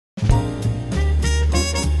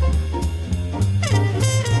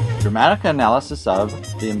dramatic analysis of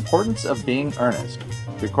The Importance of Being Earnest,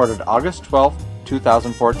 recorded August 12,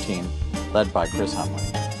 2014, led by Chris Hunley.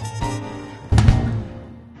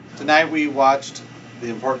 Tonight we watched The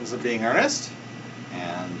Importance of Being Earnest,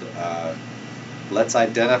 and let's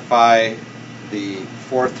identify the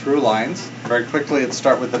four through lines. Very quickly, let's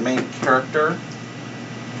start with the main character.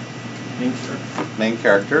 Main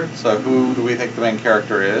character. So who do we think the main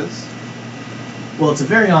character is? Well, it's a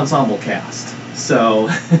very ensemble cast. So,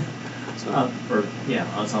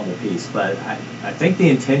 ensemble piece. But I think the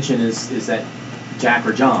intention is that Jack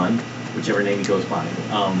or John, whichever name he goes by.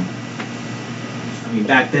 I mean,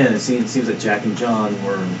 back then it seems that Jack and John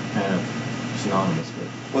were kind of synonymous.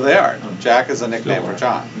 Well, they are. Jack is a nickname for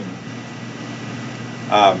John.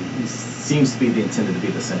 Yeah. He seems to be intended to be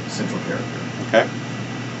the central character. Okay.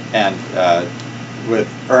 And with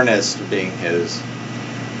Ernest being his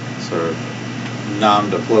sort of nom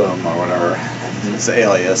de plume or whatever, his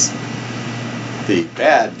alias, the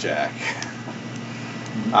bad Jack.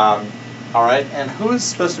 All right, and who is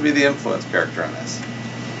supposed to be the influence character in this?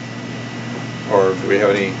 Or do we have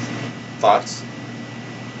any thoughts?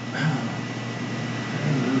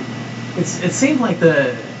 It seemed like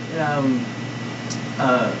the. I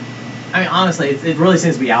mean, honestly, it really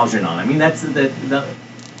seems to be Algernon. I mean, that's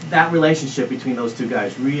that relationship between those two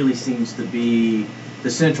guys really seems to be the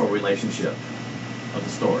central relationship of the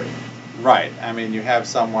story. Right. I mean, you have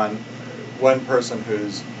one person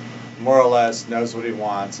who's more or less knows what he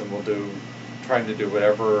wants and will trying to do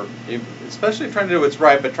whatever, especially trying to do what's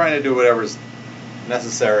right, but trying to do whatever's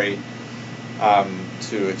necessary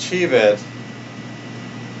to achieve it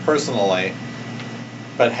personally,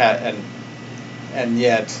 but and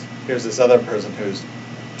yet here's this other person who's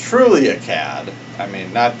truly a cad. I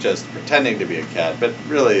mean, not just pretending to be a cad, but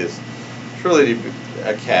really is truly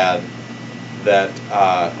a cad that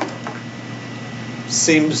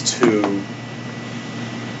seems to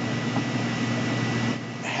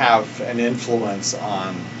have an influence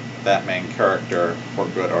on that main character for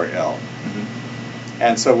good or ill. Mm-hmm.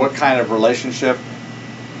 And so what kind of relationship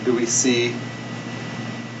do we see?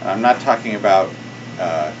 I'm not talking about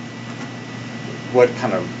what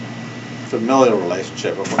kind of familial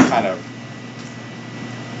relationship, but what kind of...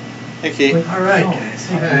 Hey, Keith. All right, guys.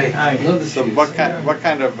 Hi. Love the So shoes. what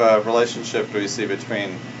kind of relationship do we see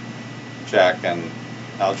between Jack and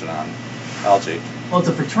Algie? Well, it's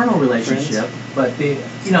a fraternal relationship, but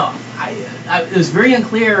it was very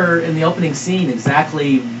unclear in the opening scene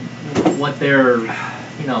exactly what their,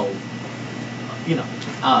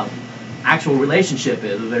 actual relationship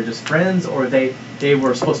is. Whether they're just friends, or they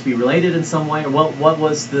were supposed to be related in some way, or what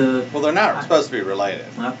was the? Well, they're not supposed to be related.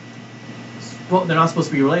 Well, they're not supposed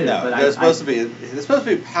to be related. No, but they're supposed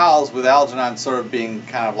to be pals, with Algernon sort of being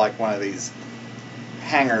kind of like one of these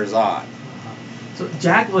hangers-on. So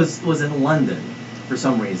Jack was in London for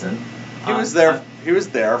some reason. He was there. He was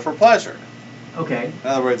there for pleasure. Okay. In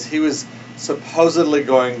other words, he was supposedly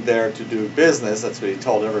going there to do business. That's what he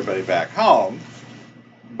told everybody back home.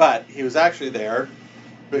 But he was actually there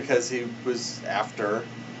because he was after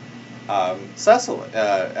Cecily,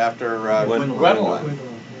 after Gwendolyn.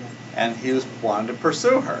 And he wanted to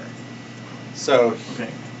pursue her. So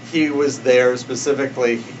he was there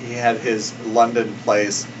specifically. He had his London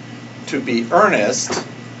place to be earnest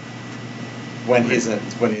when he's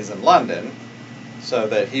in London, so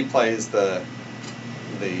that he plays the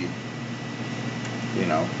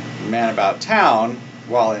man about town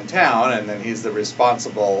while in town, and then he's the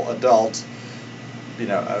responsible adult,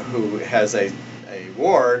 who has a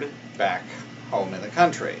ward back home in the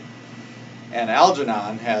country. And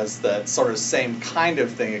Algernon has that sort of same kind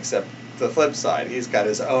of thing, except the flip side. He's got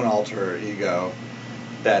his own alter ego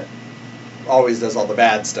that always does all the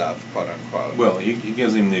bad stuff, quote unquote. Well, he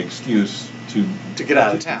gives him the excuse to get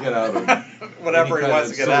out of town. To get out of whatever he wants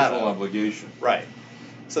to get out of. Social obligation. Right.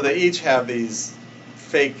 So they each have these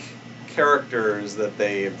fake characters that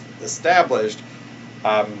they've established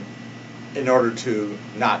in order to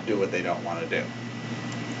not do what they don't want to do,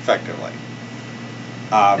 effectively.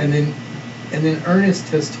 And then Ernest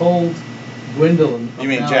has told Gwendolyn. You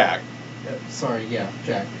mean Jack?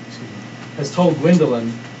 Jack. Excuse me. Has told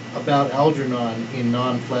Gwendolyn about Algernon in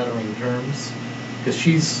non-flattering terms, because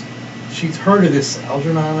she's heard of this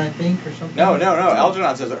Algernon, I think, or something. No.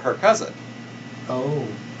 Algernon says her cousin. Oh,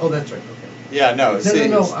 that's right. Okay. Yeah, no. I'm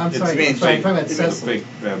sorry. I'm talking about Cecily. Fake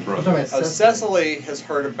bad brother. I'm talking about Cecily has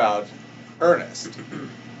heard about Ernest.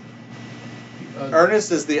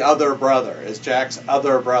 Ernest is the other brother, is Jack's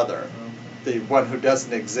other brother. The one who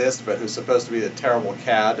doesn't exist, but who's supposed to be the terrible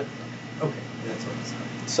cad. Okay, that's what it's.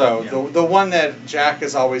 So the one that Jack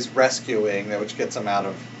is always rescuing, which gets him out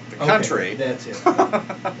of Okay, country. that's it.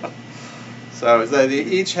 So they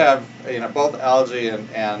each have, both Algie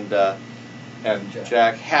and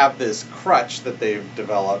Jack have this crutch that they've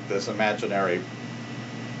developed, this imaginary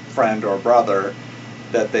friend or brother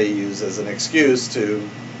that they use as an excuse to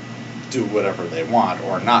do whatever they want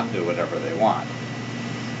or not do whatever they want.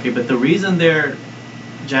 Okay, but the reason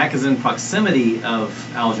Jack is in proximity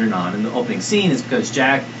of Algernon in the opening scene is because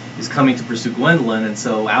Jack is coming to pursue Gwendolyn, and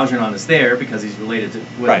so Algernon is there because he's related to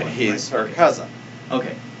Gwendolyn. Right, he's her Okay. cousin.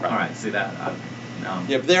 Okay, Right. all right, see that. No.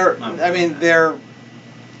 Yeah,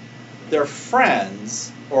 they're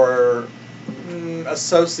friends or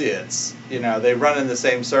associates. They run in the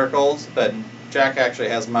same circles, but Jack actually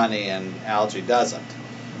has money and Algie doesn't.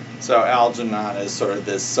 So Algernon is sort of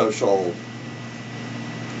this social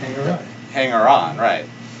hanger-on, right?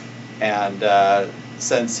 And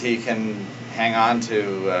since he can hang on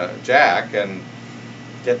to Jack and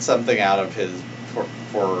get something out of his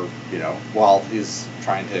for while he's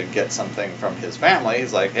trying to get something from his family,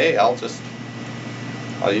 he's like, hey, I'll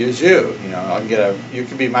use you. You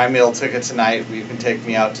can be my meal ticket tonight. You can take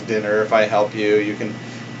me out to dinner if I help you. You can,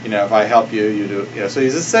 if I help you, you do. So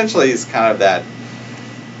he's kind of that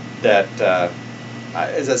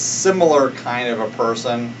is a similar kind of a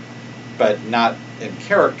person, but not in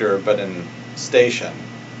character, but in station.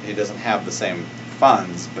 He doesn't have the same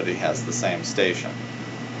funds, but he has the same station.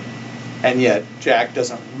 And yet Jack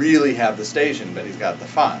doesn't really have the station, but he's got the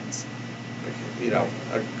funds.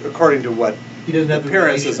 According to what He doesn't have the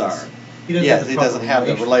appearances relations. are. He doesn't Yes, have the he proper doesn't have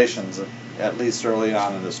the relations, at least early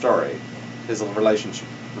on in the story. His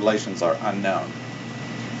relations are unknown.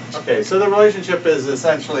 Okay, so the relationship is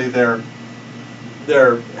essentially they're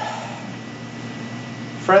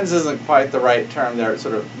friends isn't quite the right term. They're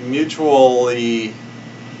sort of mutually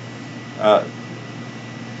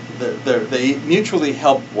they mutually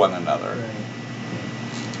help one another.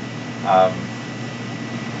 Right.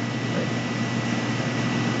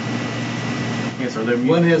 Yes, or they're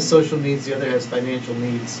One has social needs, the other has financial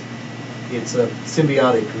needs. It's a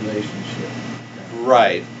symbiotic relationship.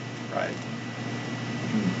 Right.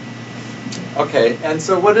 Okay, and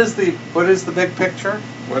so what is the big picture?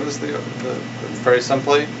 What is the very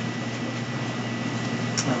simply?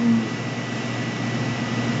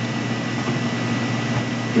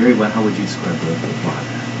 Gary, how would you describe the plot?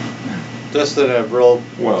 Just in a real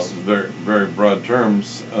Well, very, very broad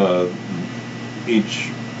terms, each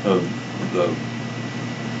of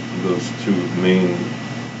those two main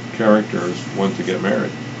characters want to get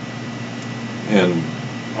married and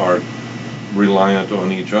are reliant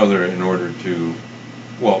on each other in order to,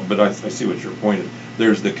 but I see what your point is.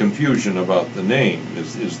 There's the confusion about the name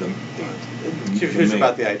is the confusion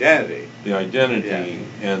about the identity. The identity,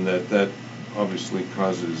 Yeah. and that obviously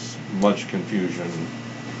causes much confusion,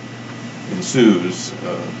 ensues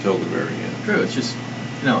till the very end. True, it's just,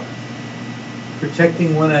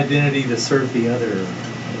 Protecting one identity to serve the other.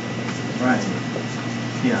 right.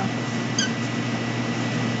 Yeah.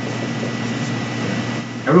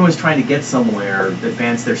 Everyone's trying to get somewhere,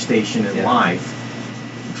 advance their station in Yeah. life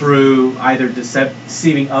through either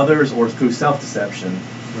deceiving others or through self-deception.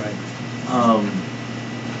 Right. Um,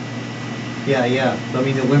 Yeah. I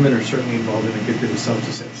mean, the women are certainly involved in a good bit of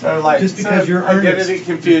self-deception. So Just because you're identity earnest,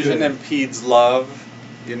 confusion you're good. impedes love.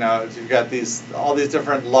 You've got all these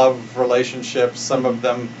different love relationships. Some of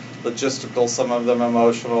them logistical, some of them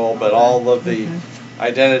emotional, but all of the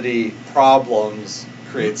identity problems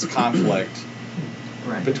creates conflict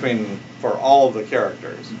right. for all of the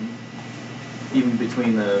characters. Even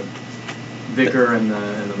between the vicar and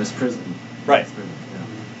the Miss Prism. Right. Miss Prism,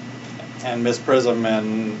 yeah. And Miss Prism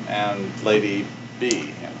and Lady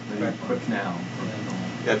B. Very quick now.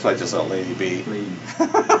 That's why I just said Lady B. Lady.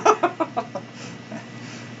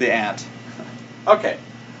 The aunt. Okay,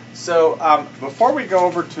 so before we go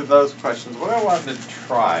over to those questions, what I wanted to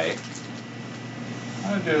try, I'm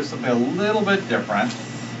going to do something a little bit different.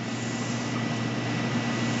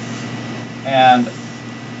 And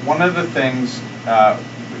one of the things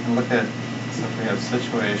we can look at, so if we have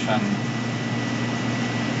situation,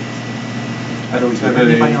 Is there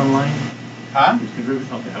activity. anybody online? Huh? Who's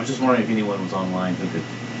contributing? Okay, I was just wondering if anyone was online who could.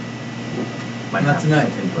 might Not have tonight.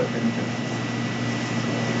 some input.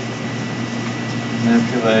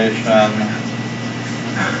 Manipulation,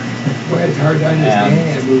 Well, it's hard to understand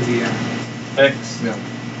that movie. fix, Yeah.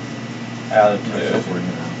 attitude. Just working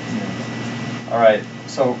it out. Yeah. All right,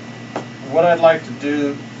 so what I'd like to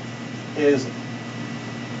do is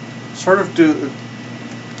sort of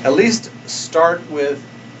at least start with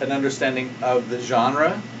an understanding of the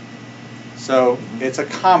genre. So it's a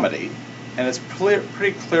comedy, and it's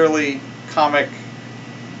pretty clearly comic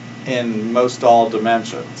in most all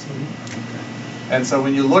dimensions. And so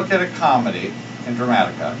when you look at a comedy in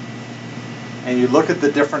Dramatica, and you look at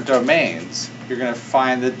the different domains, you're going to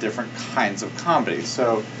find the different kinds of comedy.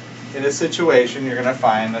 So in a situation, you're going to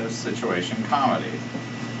find a situation comedy.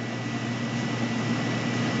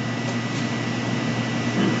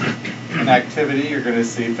 In activity, you're going to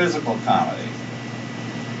see physical comedy.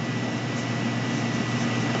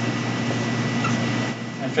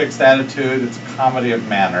 In fixed attitude, it's a comedy of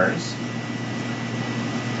manners.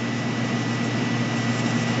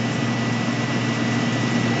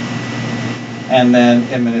 And then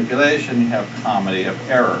in manipulation, you have comedy of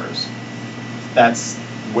errors. That's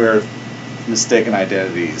where mistaken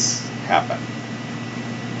identities happen.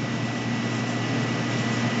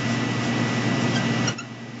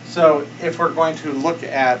 So if we're going to look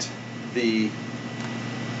at the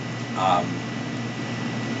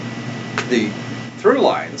through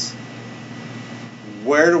lines,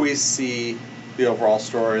 where do we see the overall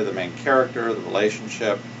story, the main character, the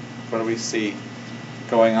relationship? What do we see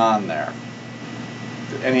going on there?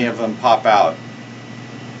 Do any of them pop out?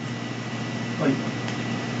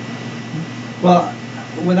 Well,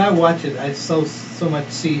 when I watch it, I so much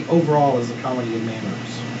see overall as a comedy of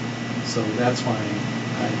manners. So that's why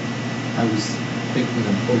I was thinking the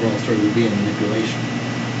overall story would be a manipulation.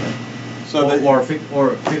 So that, or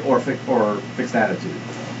fixed attitude.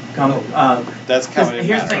 that's comedy of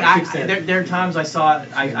Here's the manners. thing. There are times I saw it.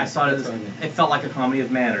 I saw it as it felt like a comedy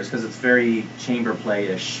of manners because it's very chamber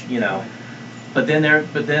play-ish, you know. But then there,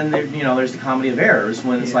 you know, there's the comedy of errors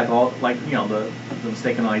when it's like all like you know the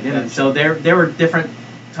mistaken identity. So there were different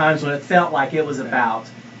times when it felt like it was about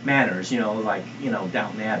manners, you know, like you know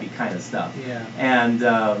Downton Abbey kind of stuff. Yeah. And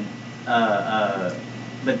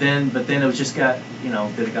but then it was just got you know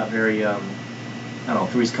then it got very I don't know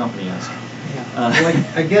Three's Company-esque. Yeah. Like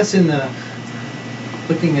I guess in the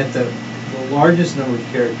looking at the largest number of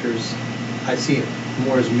characters, I see it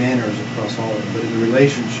more as manners across all of them, but in the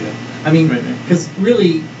relationship, I mean, because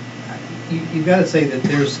really, you've got to say that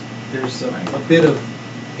there's a bit of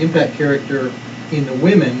impact character in the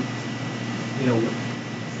women. You know,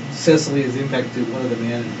 Cecily is impact to one of the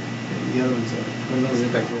men, and the other one's one of those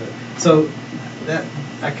impact to the other. So that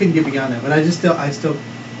I couldn't get beyond that, but I still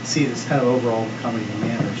see this kind of overall comedy of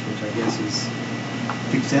manners, which I guess is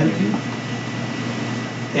fixed attitude.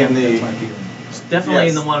 In the That's my feeling. Definitely Yes.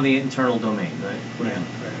 in the one of the internal domain, right? Yeah.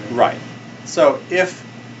 Right. So if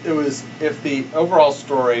the overall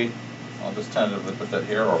story, I'll just tentatively put that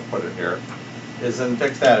here or put it here, is in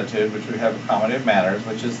fixed attitude, which we have a comedy of manners,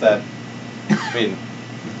 which is that, I mean,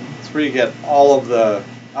 it's where you get all of the,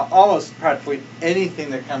 almost practically anything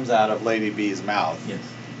that comes out of Lady B's mouth Yes.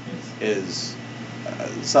 is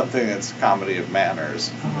something that's comedy of manners.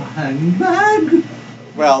 Handbag.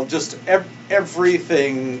 Well, just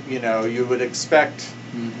everything, you know, you would expect.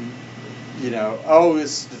 You know, oh,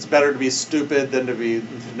 it's better to be stupid than to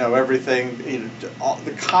know everything. You know,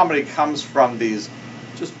 the comedy comes from these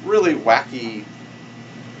just really wacky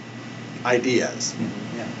ideas.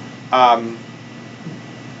 Yeah.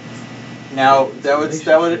 Now that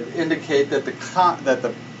would indicate that the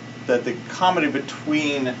comedy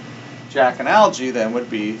between Jack and Algy then would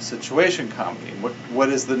be situation comedy. What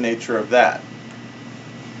is the nature of that?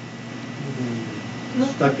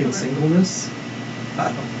 Stuck in singleness. I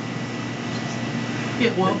don't know.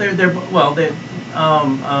 Yeah, well, as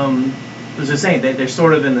I was saying, they're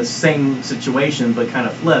sort of in the same situation, but kind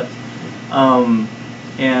of flipped,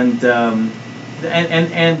 and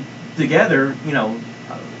together,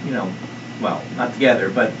 well, not together,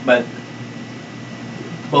 but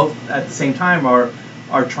both at the same time are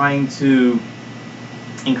trying to,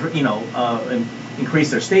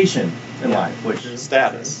 increase their station in life, which is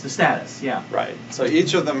Status. the status, yeah. Right. So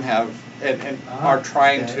each of them have and are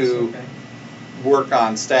trying Status, to okay. work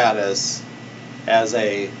on status as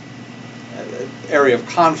a area of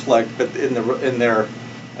conflict, but in their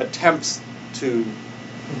attempts to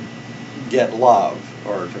get love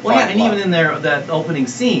or to Well, yeah, find and love. even in that opening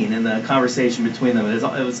scene in the conversation between them,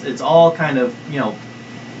 it's all kind of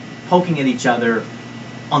poking at each other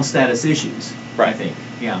on status issues. I Right. think,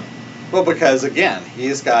 yeah. Well, because again,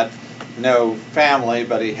 he's got no family,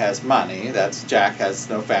 but he has money. That's Jack has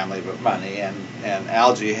no family but money, and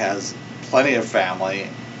Algy has plenty of family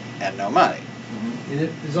and no money. And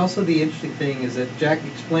there's also the interesting thing is that Jack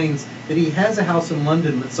explains that he has a house in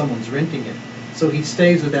London, but someone's renting it. So he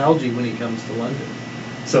stays with Algy when he comes to London.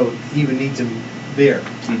 So he even needs him there.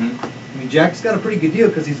 Mm-hmm. I mean, Jack's got a pretty good deal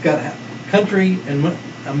because he's got a country and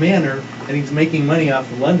a manor, and he's making money off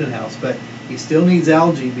the London house. But he still needs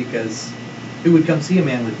Algy because who would come see a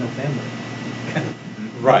man with no family? Kind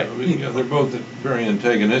of Right. Yeah, they're both very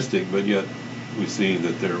antagonistic, but yet we see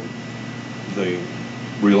that they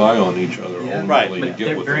rely on each other Yeah. Right. ultimately to But get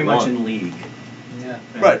they're what very they much want. in league. Yeah.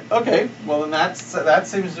 Right. Okay. Well, then that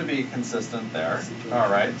seems to be consistent there. All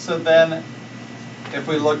right. So then, if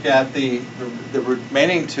we look at the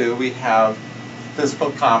remaining two, we have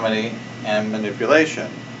physical comedy and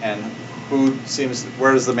manipulation. And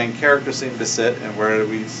where does the main character seem to sit, and where do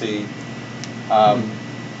we see and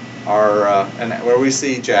where do we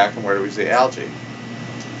see Jack, and where do we see Algie?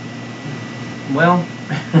 Well,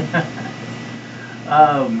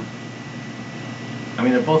 I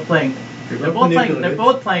mean, they're both playing. They're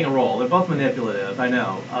both playing a role. They're both manipulative. I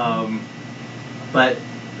know, but it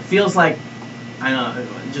feels like I don't know.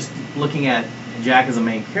 Just looking at Jack as a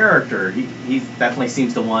main character, he definitely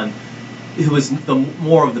seems the one who is the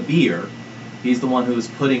more of the beer. He's the one who is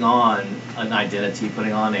putting on an identity,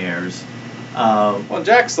 putting on airs. Well,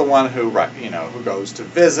 Jack's the one who goes to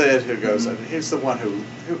visit, who goes. Mhm. He's the one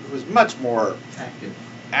who's much more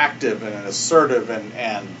active and assertive,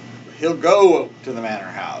 and he'll go to the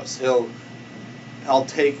manor house. I'll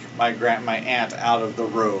take my aunt out of the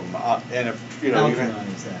room, and if Algernon,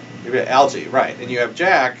 exactly. you have Algie, right, and you have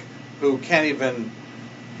Jack, who can't even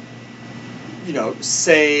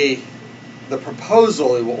say the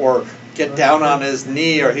proposal or get down on his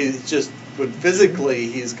knee, or he's just physically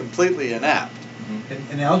he's completely inept.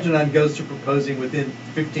 And Algernon goes to proposing within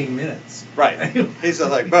 15 minutes. Right, he's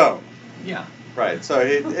just like boom. Yeah. Right. So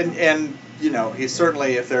he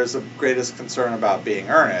certainly, if there's the greatest concern about being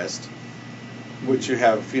earnest, which you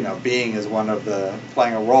have, being is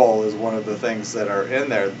playing a role is one of the things that are in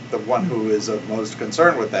there. The one who is of most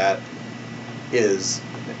concern with that is,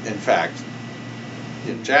 in fact,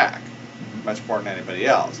 Jack, much more than anybody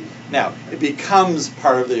else. Now, it becomes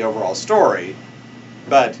part of the overall story,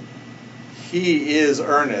 but he is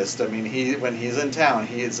earnest. I mean, when he's in town,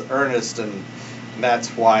 he is earnest, and that's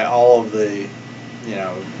why all of the,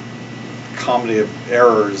 comedy of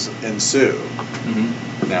errors ensue. Mm-hmm.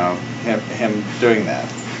 Him doing that.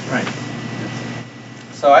 Right.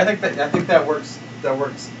 So I think that works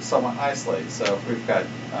somewhat nicely. So we've got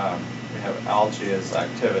we have Algie as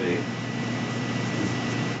activity.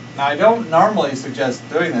 Now I don't normally suggest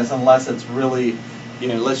doing this unless it's really,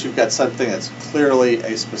 unless you've got something that's clearly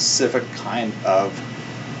a specific kind of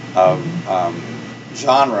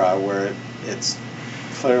genre where it's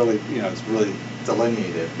clearly, it's really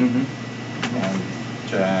delineated. Mm-hmm. And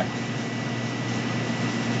Jack.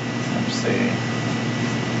 Let's see.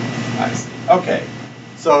 I see. Okay.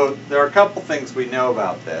 So there are a couple things we know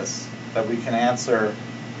about this that we can answer.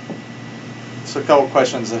 So a couple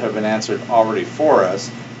questions that have been answered already for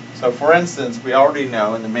us. So for instance, we already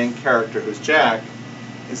know in the main character, who's Jack,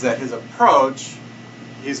 is that his approach,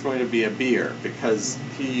 he's going to be a beer because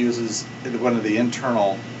he uses one of the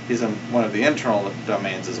internal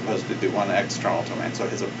domains as opposed to the one external domain. So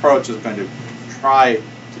his approach is going to try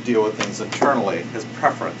to deal with things internally, his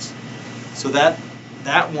preference. So that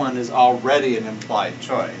one is already an implied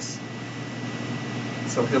choice.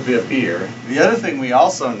 So he'll be a beer. The other thing we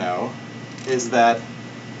also know is that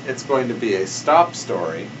it's going to be a stop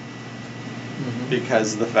story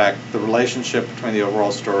because of the relationship between the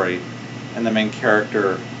overall story and the main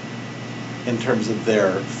character in terms of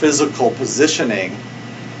their physical positioning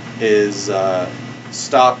is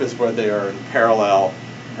stop is where they are in parallel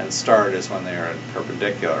and start is when they are in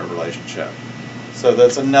perpendicular relationship. So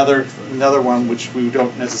that's another one which we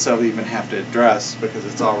don't necessarily even have to address because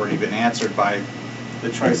it's already been answered by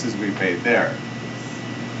the choices we've made there.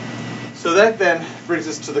 So that then brings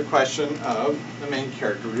us to the question of the main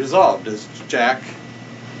character resolve. Does Jack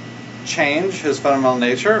change his fundamental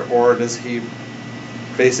nature, or does he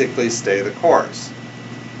basically stay the course?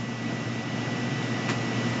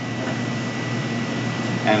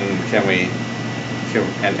 And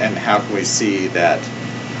and how can we see that?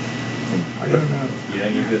 I don't know. Yeah,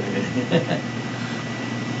 you're good.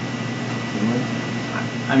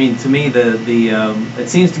 I mean, to me, it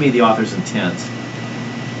seems to me the author's intent.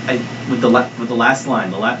 With the last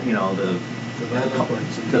line, the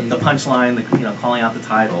punchline, calling out the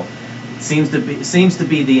title, seems to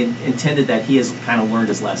be the intended that he has kind of learned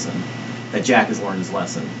his lesson, that Jack has learned his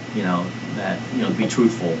lesson. That to be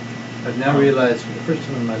truthful. I've now realized for the first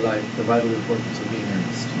time in my life the vital importance of being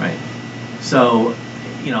earnest. Right. So,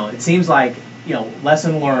 it seems like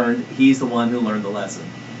lesson learned. He's the one who learned the lesson.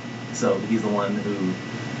 So he's the one who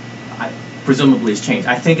presumably has changed.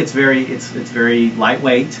 I think it's very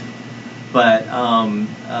lightweight, but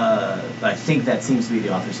I think that seems to be the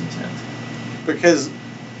author's intent. Because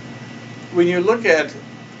when you look at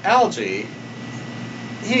Algie,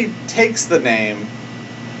 he takes the name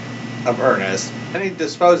of Ernest, and he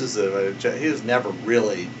disposes of it. He was never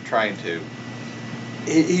really trying to.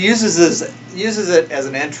 He uses it as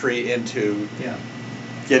an entry into Yeah.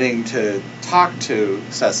 getting to talk to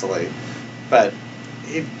Cecily, but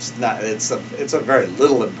it's not. It's a very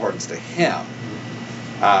little importance to him,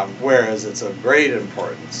 whereas it's of great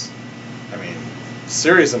importance. I mean,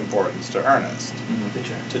 serious importance to Ernest,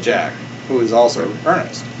 to Jack, who is also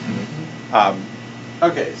Ernest.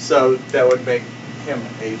 Okay, so that would make him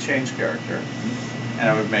a change character, and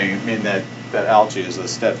it would mean that Algie is a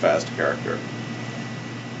steadfast character,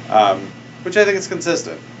 which I think is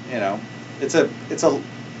consistent. You know, it's a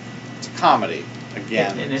comedy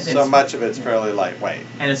again. And so much of it's fairly lightweight,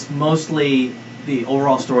 and it's mostly the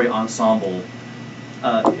overall story ensemble.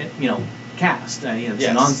 Cast. It's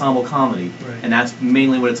an ensemble comedy, Right. and that's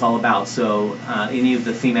mainly what it's all about. So any of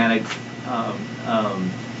the thematic,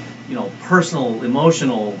 personal,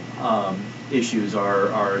 emotional issues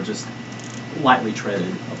are just lightly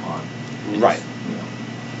treaded upon. Right.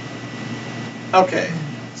 Okay,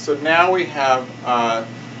 so now we have our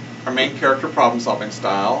main character problem-solving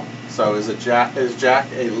style. So is Jack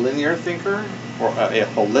a linear thinker or a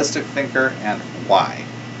holistic thinker, and why?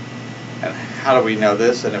 And how do we know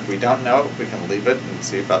this? And if we don't know it, we can leave it and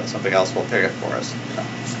see if something else will take it for us.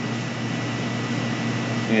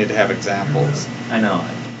 You need to have examples. I know.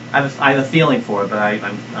 I have a feeling for it, but I'm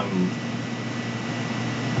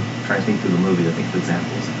trying to think through the movie to think of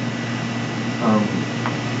examples.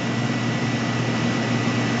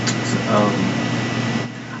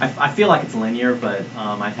 I feel like it's linear, but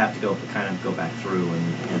I'd have to go back through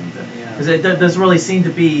and because it doesn't really seem to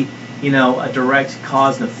be a direct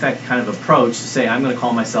cause and effect kind of approach to say I'm going to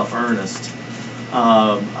call myself Ernest,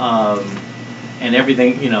 and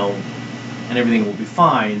everything will be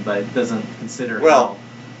fine, but it doesn't consider Well,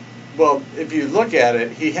 if you look at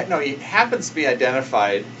it, he happens to be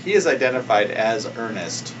identified. He is identified as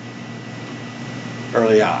Ernest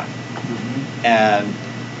early on, and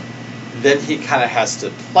then he kind of has to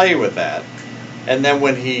play with that. And then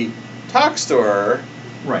when he talks to her,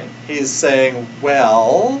 right, he's saying,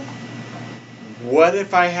 "Well, what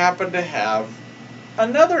if I happen to have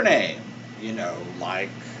another name? Like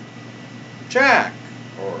Jack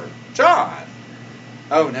or John."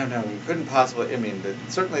 Oh, no, we couldn't possibly. I mean,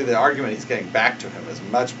 certainly the argument he's getting back to him is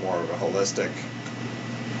much more of a holistic,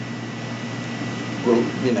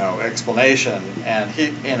 explanation. And he,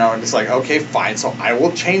 and it's like, okay, fine, so I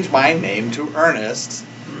will change my name to Ernest.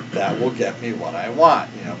 That will get me what I want,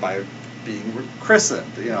 by being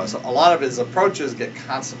christened. So a lot of his approaches get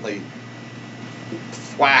constantly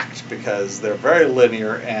thwacked because they're very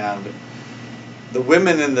linear, and the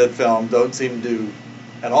women in the film don't seem to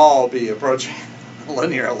at all be approaching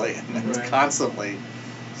linearly, and it's constantly,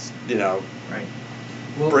 right,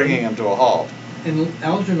 bringing him to a halt. And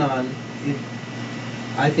Algernon,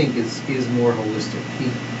 I think is more holistic. He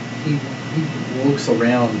looks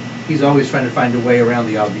around. He's always trying to find a way around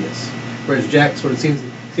the obvious, whereas Jack sort of seems.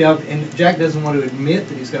 And Jack doesn't want to admit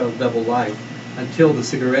that he's got a double life until the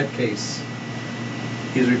cigarette case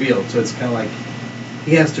is revealed. So it's kind of like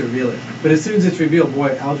he has to reveal it. But as soon as it's revealed,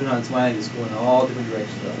 boy, Algernon's mind is going in all different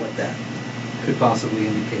directions about what that could possibly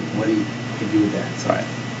indicate, what he can do with that. So. Right.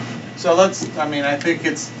 So I think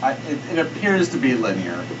it appears to be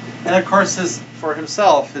linear. And of course, for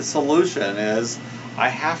himself, his solution is, I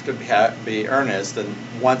have to be Ernest, and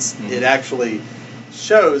once it actually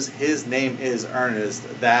shows his name is Ernest,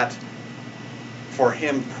 that for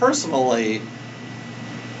him personally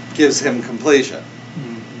gives him completion.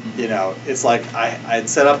 It's like I'd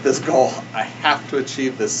set up this goal, I have to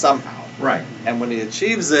achieve this somehow. right. And when he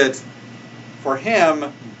achieves it, for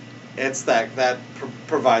him, it's that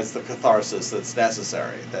provides the catharsis that's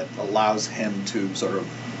necessary, that allows him to sort of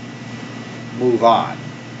move on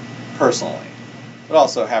personally. It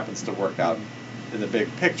also happens to work out in the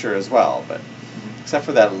big picture as well, but except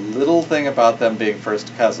for that little thing about them being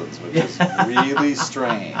first cousins, which is really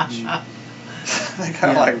strange. They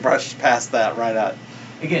kind of brushed past that right out.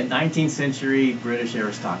 Again, 19th century British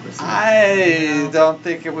aristocracy. I don't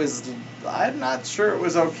think it was. I'm not sure it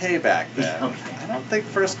was okay back then. Okay. I don't think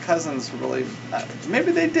first cousins really.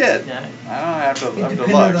 Maybe they did. Yeah. I don't have It to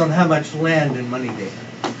depended look. on how much land and money they had.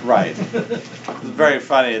 Right. It's very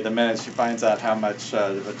funny. The minute she finds out how much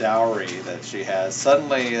of a dowry that she has,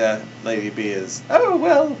 suddenly Lady B is, oh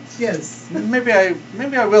well, Yes. maybe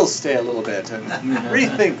I will stay a little bit and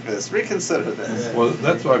rethink this, reconsider this. Well,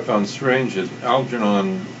 that's what I found strange is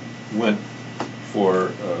Algernon went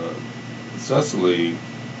for Cecily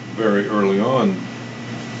very early on,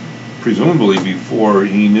 presumably before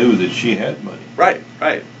he knew that she had money, Right.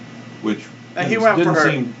 which And he went for didn't her.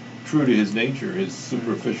 seem true to his nature, his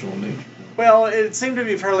superficial nature. Well, it seemed to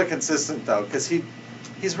be fairly consistent though, because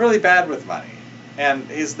he's really bad with money, and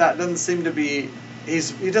doesn't seem to be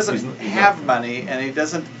he doesn't He's have not- money, and he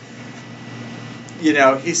doesn't.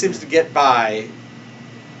 He seems to get by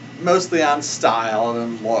mostly on style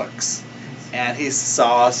and looks. And he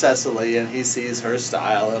saw Cecily, and he sees her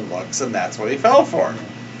style and looks, and that's what he fell for.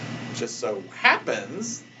 Just so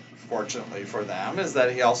happens, fortunately for them, is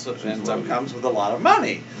that he also ends up comes with a lot of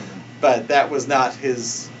money. But that was not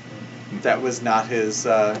his. That was not his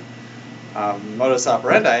modus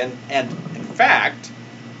operandi. And in fact,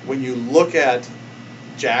 when you look at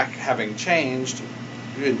Jack having changed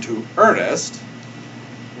into Ernest,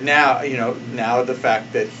 now the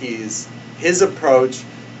fact that his approach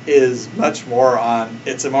is much more on.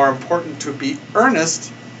 It's more important to be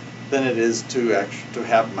earnest than it is to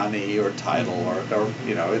have money or title or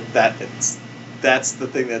that's the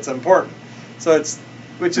thing that's important. So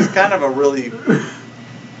which is kind of a really,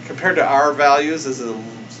 compared to our values, is a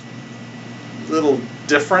little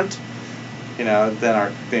different, than our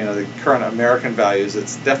the current American values.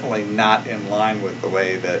 It's definitely not in line with the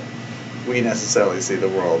way that we necessarily see the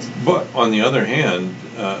world. But on the other hand,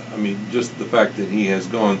 just the fact that he has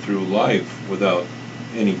gone through life without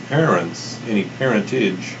any parents, any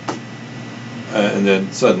parentage, and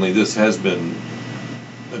then suddenly this has been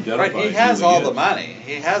identified. Right, he has who all is. the money.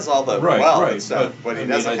 He has all the Right, wealth right, and stuff, but, but he I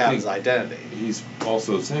doesn't have think his identity. He's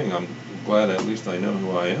also saying, I'm glad at least I know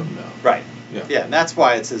who I am now. Right. Yeah. And that's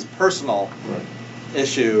why it's his personal Right.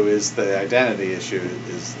 issue. Is the identity issue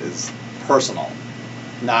is personal,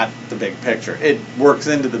 not the big picture. It works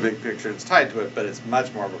into the big picture. It's tied to it, but it's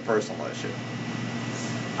much more of a personal issue.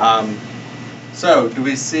 So, do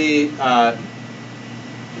we see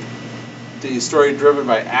the story driven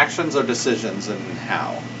by actions or decisions, and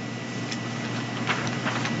how?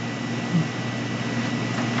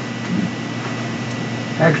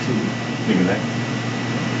 Actually,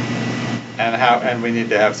 And how? And we need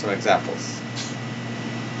to have some examples.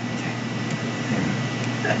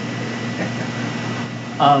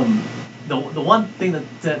 The one thing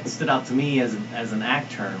that stood out to me as an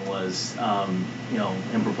act turn was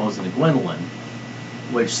him proposing to Gwendolyn,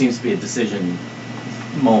 which seems to be a decision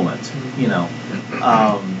moment.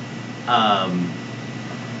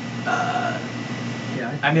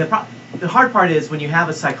 The hard part is when you have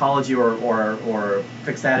a psychology or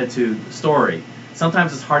fixed attitude story.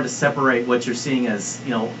 Sometimes it's hard to separate what you're seeing as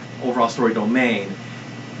overall story domain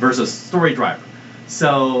versus story driver.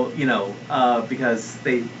 So because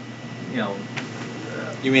they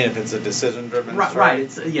You mean if it's a decision-driven right, story? right.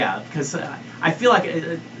 It's because I feel like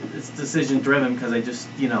it's decision-driven because I just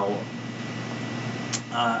Now,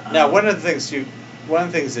 one of the things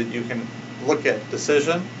that you can look at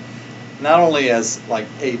decision, not only as like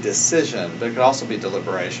a decision, but it can also be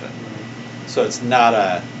deliberation. So it's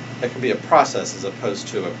not it can be a process as opposed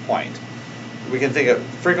to a point. We can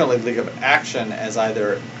frequently think of action as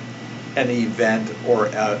either an event or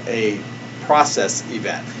a process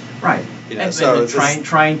event. right. And so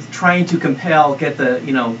trying to compel get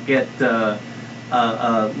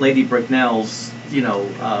Lady Bricknell's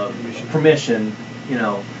permission.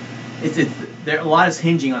 There a lot is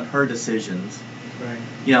hinging on her decisions.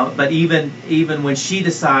 Right. But even when she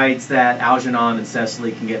decides that Algernon and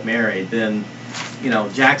Cecily can get married, then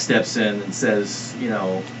Jack steps in and says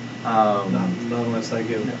Not unless I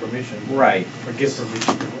give permission. right. Or give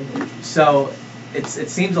permission to Gwendolyn. So it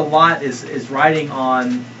seems a lot is riding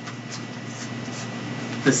on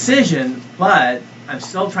decision, but I'm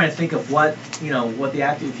still trying to think of what the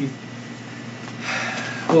act. If you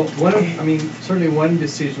Well, certainly one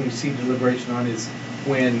decision we see deliberation on is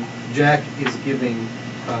when Jack is giving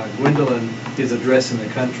Gwendolyn his address in the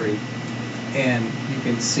country, and you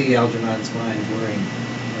can see Algernon's mind worrying.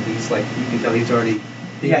 He's like, you can tell he's already.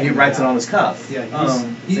 he writes it on his cuff. Yeah,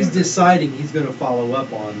 he's deciding he's going to follow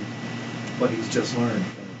up on what he's just learned.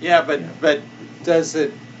 Yeah, but does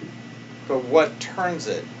it? But what turns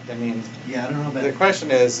it? I mean, Yeah, I don't know about the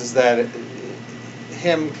question is that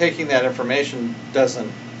him taking that information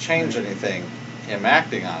doesn't change anything. Him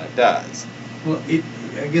acting on it does. Well,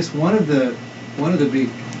 I guess one of the big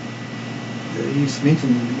he's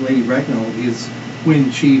mentioned Lady Bracknell is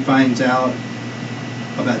when she finds out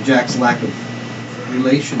about Jack's lack of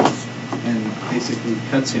relations and basically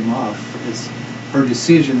cuts him off. Her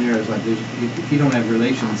decision there is like, if you don't have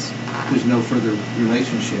relations, there's no further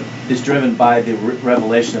relationship. Is driven by the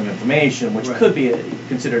revelation of information, which Right. could be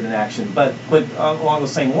considered an action, but along the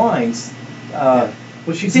same lines. Well,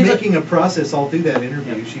 she's seems making a process all through that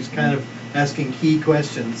interview. Yeah. She's kind of asking key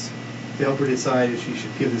questions to help her decide if she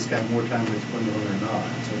should give this guy more time with Gwendolyn or not.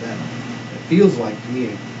 So that feels like to me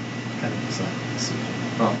a kind of decision.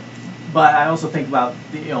 Well, but I also think about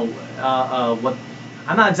what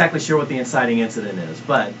I'm not exactly sure what the inciting incident is,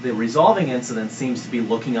 but the resolving incident seems to be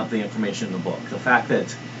looking up the information in the book. The fact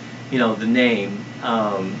that the name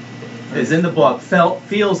is in the book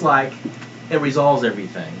feels like it resolves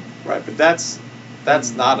everything. Right, but that's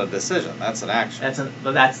not a decision. That's an action. That's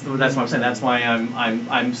what I'm saying. That's why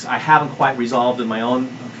I haven't quite resolved in my own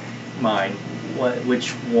mind which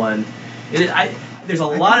one. There's a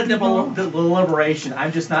lot of deliberation.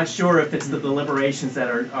 I'm just not sure if it's the deliberations that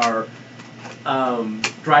are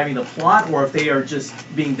driving the plot, or if they are just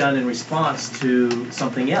being done in response to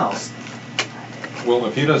something else. Well,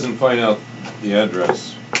 if he doesn't find out the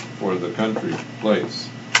address for the country place,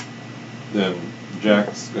 then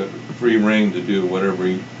Jack's got free reign to do whatever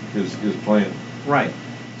his plan. Right.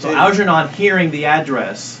 So Algernon hearing the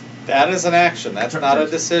address. That is an action. That's not a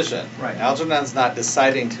decision. Right. Algernon's not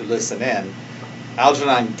deciding to listen in.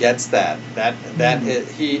 Algernon gets that.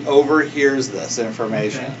 He overhears this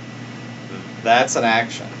information. Okay. That's an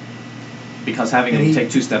action. Because having him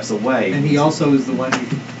take 2 steps away. And he also is the one who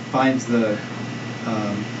finds the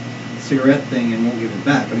cigarette thing and won't give it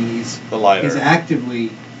back. I mean, he's The lighter. He's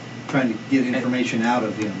actively trying to get information out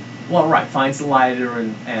of him. Well, right. Finds the lighter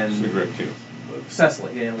and Cigarette case.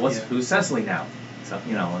 Cecily. And who's Cecily now? So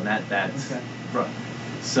and that's Okay. right.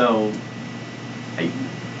 So.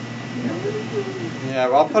 Yeah,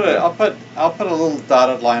 well, I'll put a little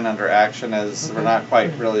dotted line under action as we're not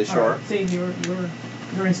quite really sure. Right. See,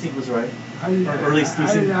 your instinct was right. I didn't- Or at least you I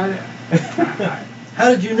said- didn't- How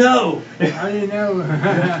did you know? I didn't know.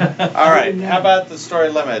 All right. How about the story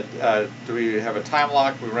limit? Do we have a time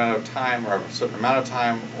lock? We run out of time, or a certain amount of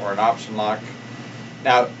time, or an option lock?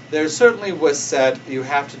 Now, there certainly was said you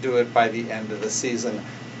have to do it by the end of the season.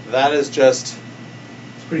 That is just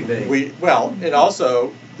It's pretty vague. it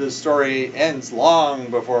also, the story ends long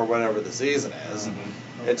before whatever the season is.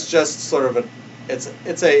 It's just sort of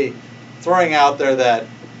it's a throwing out there that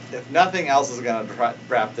if nothing else is going to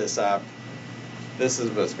wrap this up, this is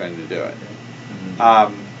what's going to do it.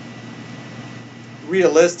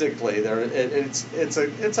 Realistically,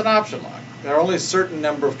 it's an option lock. There are only a certain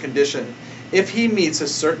number of conditions. If he meets a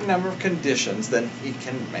certain number of conditions, then he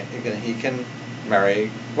can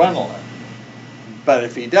marry Gwendolyn. But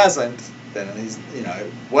if he doesn't, then he's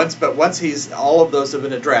once he's all of those have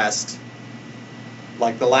been addressed,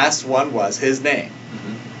 like the last one was his name,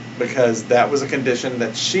 because that was a condition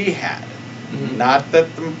that she had, not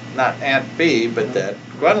Aunt B, but that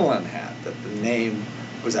Gwendolyn had, that the name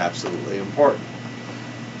was absolutely important.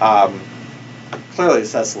 Clearly,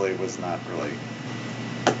 Cecily was not really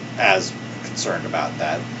as concerned about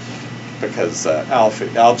that, because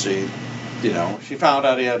Algie, she found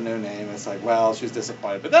out he had a new name. It's like, well, she's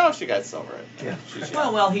disappointed, but no, she got over it. Yeah.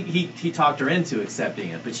 Well, he talked her into accepting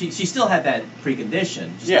it, but she still had that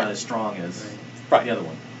precondition, just not as strong as Right. the other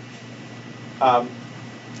one.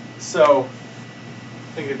 So,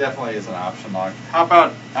 I think it definitely is an option lock. How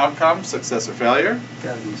about outcome, success or failure?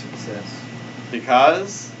 Gotta be success.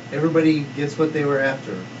 Because, Everybody gets what they were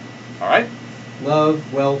after. all right,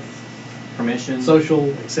 Love, wealth, Permission.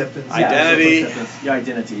 social acceptance. Yeah. Identity. Your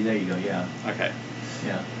identity. There you go. Yeah. okay.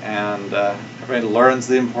 Yeah. And everybody learns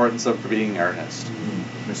the importance of being earnest.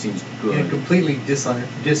 It seems In good. a completely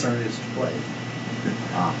dishonest play.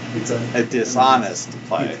 It's A dishonest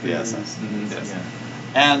play, yes. Mhm, Yes. yeah.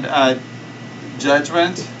 And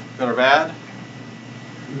judgment, good or bad?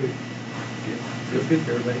 Feels good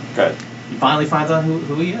for everybody. Good. He finally finds out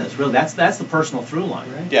who he is. Really, that's the personal through line.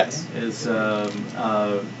 Right? Yes. Is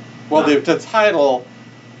Well, the title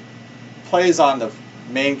plays on the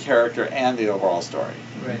main character and the overall story.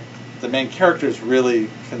 Right. The main character really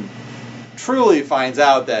truly finds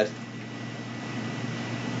out that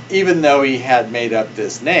even though he had made up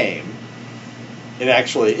this name, it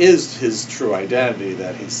actually is his true identity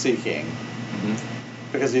that he's seeking.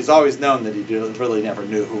 Because he's always known that he really never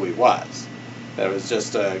knew who he was. That it was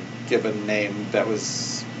just a given name that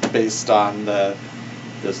was based on the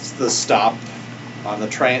stop on the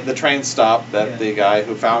train stop that the guy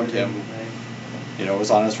who found him,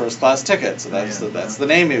 was on his first class ticket. So that's the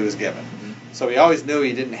name he was given. So he always knew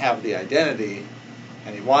he didn't have the identity,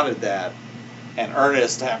 and he wanted that. And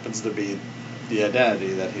Ernest happens to be the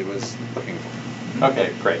identity that he was looking for.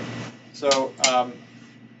 Okay, great. So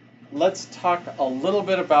let's talk a little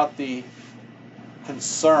bit about the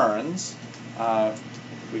concerns.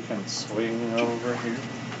 We can swing over here.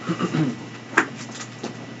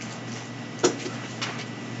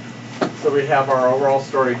 So we have our overall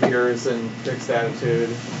story here is in fixed attitude.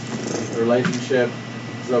 The relationship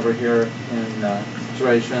is over here in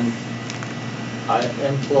situation.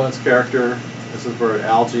 Influence character. This is where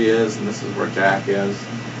Algie is, and this is where Jack is.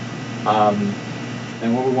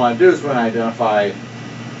 And what we want to do is we want to identify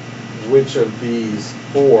which of these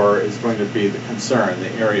 4 is going to be the concern, the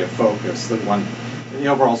area of focus. The one in the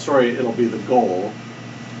overall story, it'll be the goal.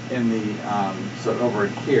 In the so over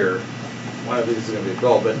here, one of these is going to be a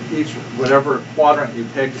goal. But whatever quadrant you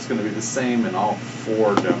pick is going to be the same in all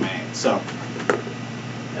 4 domains. So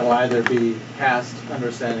it'll either be past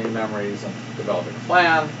understanding, memories, and developing a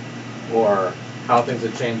plan, or how things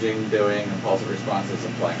are changing, doing impulsive responses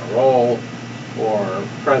and playing a role, or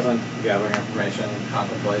present, gathering information,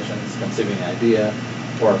 contemplations, conceiving the idea,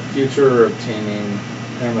 or future, obtaining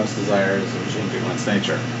innermost desires and changing one's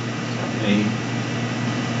nature. So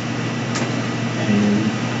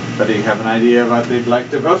anybody have an idea of what they'd like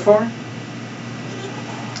to vote for?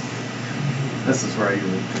 This is where you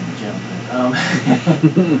can jump.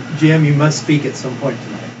 Jim, you must speak at some point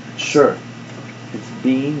tonight. Sure. It's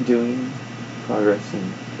being, doing, progress,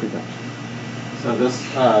 and production. So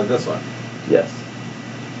this one. Yes.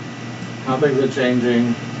 How things are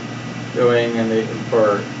changing, doing, and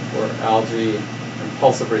for algae,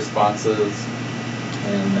 impulsive responses,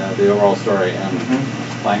 and the overall story, and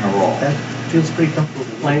playing a role. That feels pretty comfortable.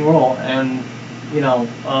 Playing role, and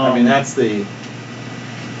I mean, that's the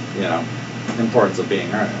importance of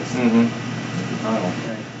being earnest.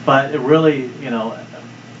 But it really,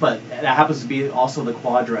 but it happens to be also the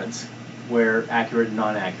quadrants where accurate and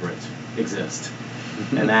non-accurate exist,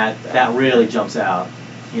 and that really jumps out.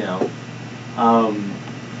 I'm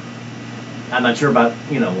not sure about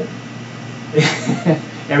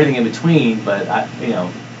everything in between, but I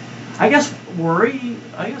guess worry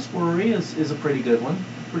is a pretty good one.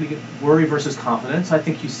 Pretty good worry versus confidence. I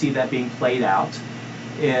think you see that being played out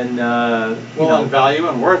in in value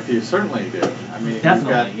and worth, you certainly do. I mean,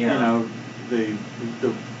 definitely, you've got,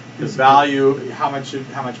 the value, how much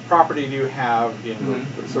property do you have, the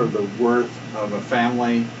sort of the worth of a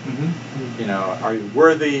family. Are you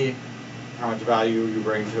worthy? How much value you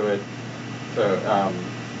bring to it. So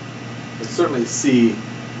you certainly see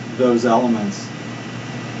those elements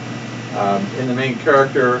in the main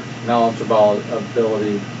character: knowledge,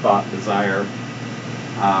 ability, thought, desire.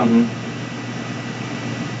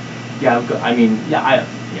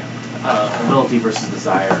 Ability versus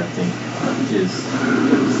desire, I think, is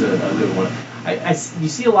a good one. You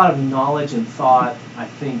see a lot of knowledge and thought, I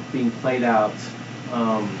think, being played out.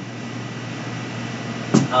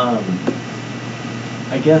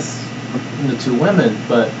 I guess in the 2 women,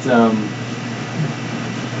 but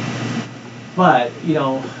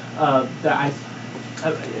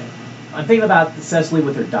I'm thinking about Cecily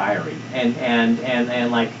with her diary, and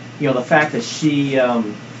like the fact that she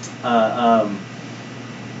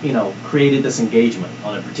created this engagement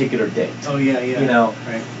on a particular date. Oh yeah.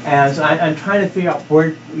 Right. And so I'm trying to figure out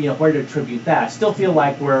where to attribute that. I still feel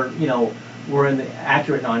like we're in the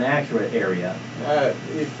accurate, non-accurate area.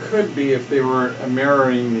 It could be, if they were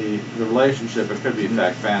mirroring the relationship, it could be in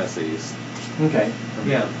fact fantasies. Okay.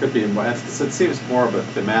 Yeah. It could be, because it seems more of a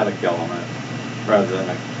thematic element rather than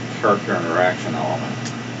a character interaction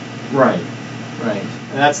element. Right.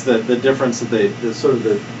 And that's the difference that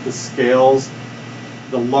the scales,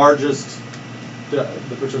 the largest,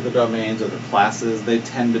 which are the domains or the classes, they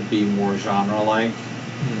tend to be more genre-like.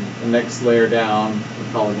 The next layer down,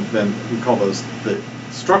 we call those the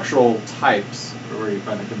structural types, where you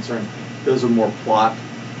find the concern. Those are more plot.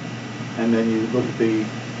 And then you look at the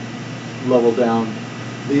level down,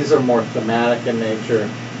 these are more thematic in nature.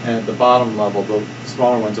 And at the bottom level, the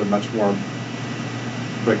smaller ones are much more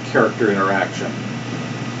the character interaction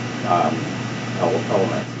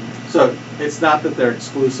elements. So it's not that they're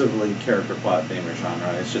exclusively character, plot, theme, or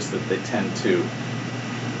genre. It's just that they tend to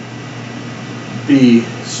be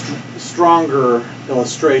stronger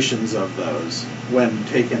illustrations of those when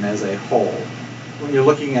taken as a whole. When you're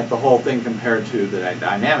looking at the whole thing compared to the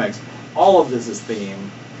dynamics, all of this is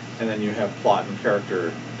theme, and then you have plot and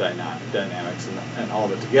character dynamics, and all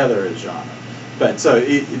of it together is genre. But so,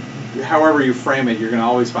 however you frame it, you're going to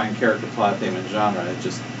always find character, plot, theme, and genre. It's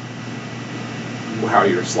just how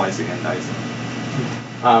you're slicing and dicing.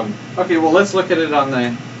 Okay, well, let's look at it on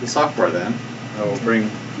the software then. We'll bring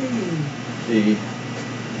the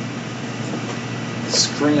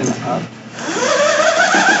screen up.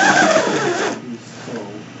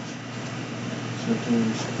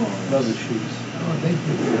 Love the shoes. Oh, thank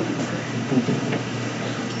you.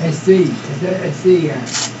 I see. I see.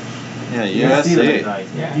 Yeah, USC.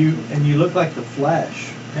 Yeah. You look like the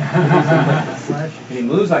Flash. Flash. And he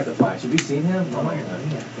moves like the Flash. Have you seen him? Oh my God,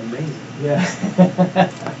 yeah, amazing. Yeah.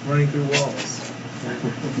 Running through walls.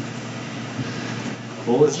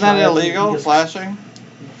 Isn't that illegal, flashing?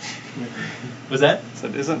 Was that? So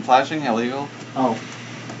isn't flashing illegal? Oh.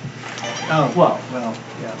 Oh, Well,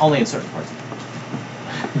 yeah. only in certain parts.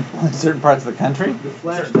 Certain parts of the country? The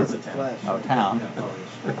Flash Certain does parts the of town. Flash. Oh, town.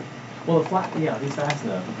 Well, the flat, yeah, he's fast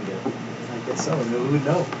enough. He can get it. I guess so. Who would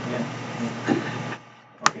know? Yeah.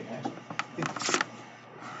 Okay, Ash.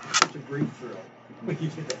 Such a brief thrill.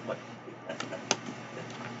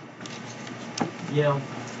 You know,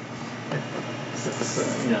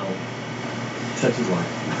 you know, such is life.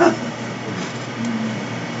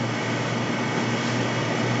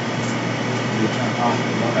 Oh,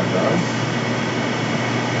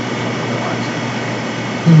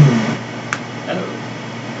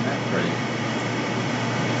 that's pretty.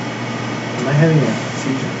 Am I having a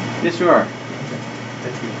seizure? Yes, you are.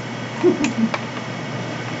 Thank you.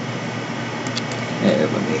 Yeah,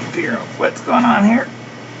 let me figure out what's going on here.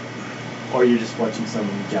 Or you're just watching some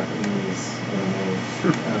Japanese,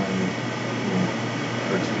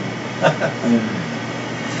 cartoon.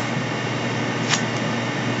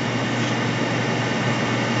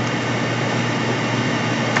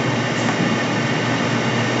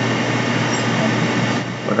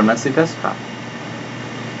 What a messy desktop.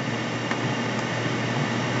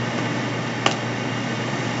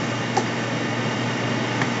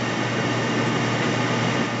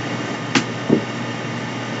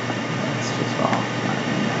 That's just all.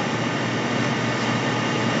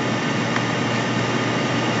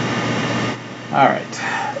 All right.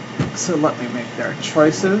 So let me make their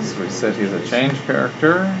choices. We said he's a change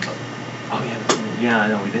character. Oh yeah, I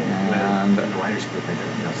know we didn't. And- in the writer's group, they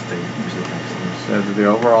did, you know, so they usually have some. Said that the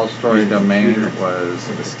overall story Using domain computers was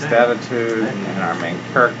for the fixed staff. attitude, and our main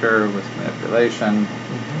character was manipulation.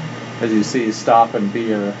 As you see, stop and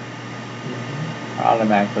be are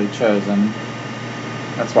automatically chosen.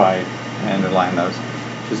 That's why I underline those,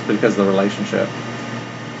 just because of the relationship.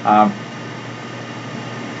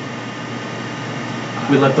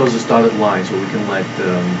 We let those as dotted lines, but we can let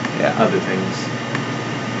Yeah. other things.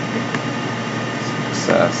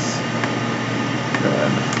 Success.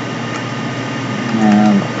 Good.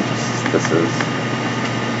 And this is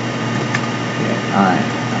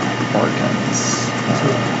importance.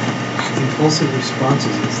 Impulsive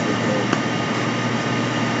responses is the whole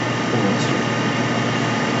story.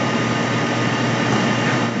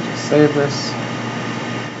 Just save this.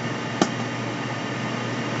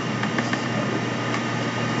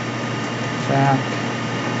 Check.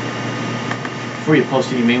 Before you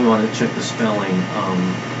post it, you may want to check the spelling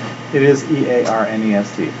It is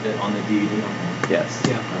EARNEST. on the DVD. Okay. Yes.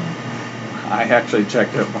 Yeah. I actually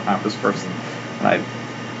checked it when I was first, and I've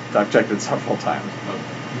checked it several times.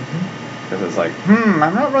 Because it's like, I'm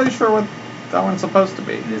not really sure what that one's supposed to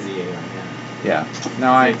be. It is the AR, yeah. Yeah.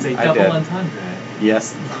 No, I It's a I double did. entendre.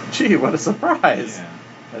 Yes. Gee, what a surprise.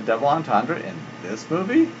 Yeah. A double entendre in this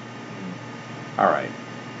movie? All right.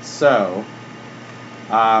 So,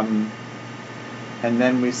 and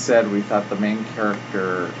then we said we thought the main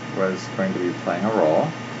character was going to be playing a role.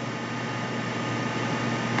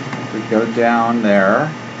 If we go down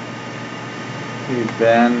there, we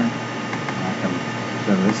then, I can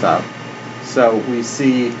zoom this up. So we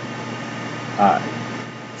see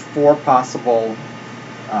 4 possible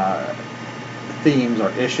themes or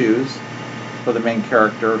issues for the main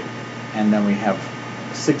character, and then we have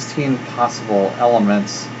 16 possible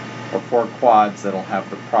elements or 4 quads that'll have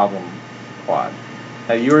the problem quad.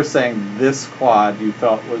 Now you were saying this quad you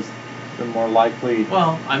felt was the more likely.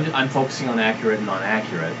 Well, I'm focusing on accurate and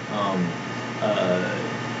non-accurate.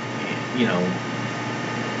 You know,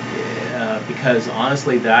 because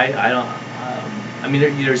honestly, that I don't. I mean,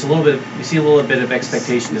 there's a little bit. You see a little bit of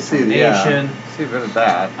expectation, determination. See a bit of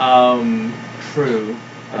that. True.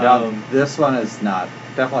 I don't, this one is not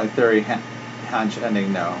definitely theory hunch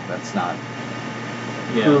ending. No, that's not.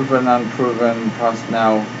 Yeah. Proven, unproven,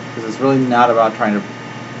 no, because it's really not about trying to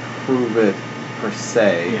prove it per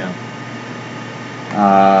se. Yeah.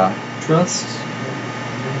 Trust.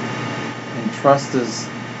 And trust is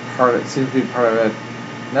part of it, seems to be part of it.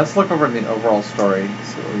 Let's look over in the overall story,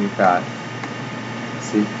 see what we've got.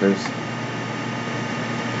 See if there's.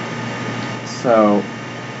 So,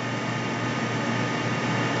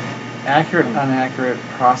 accurate, inaccurate,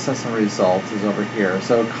 process and result is over here.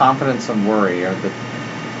 So, confidence and worry are the.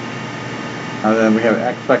 And then we have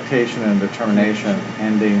expectation and determination,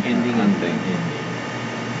 ending, Ending and and ending.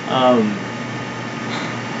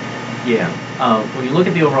 Yeah. When you look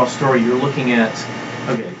at the overall story, you're looking at.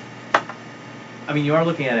 Okay. I mean, you are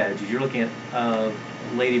looking at attitudes. You're looking at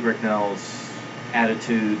Lady Bricknell's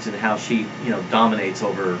attitudes and how she, dominates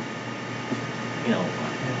over,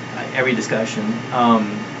 every discussion.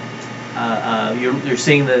 You're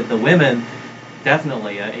seeing the women,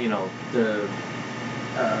 definitely.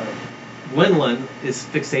 Gwendolyn is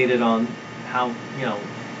fixated on how, you know,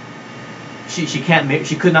 she can't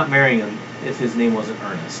she could not marry him if his name wasn't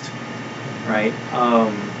Ernest, right?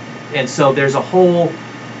 And so there's a whole,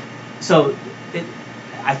 so it,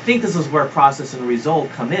 I think this is where process and result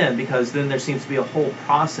come in, because then there seems to be a whole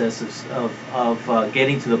process of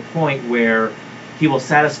getting to the point where he will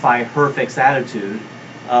satisfy her fixed attitude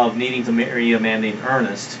of needing to marry a man named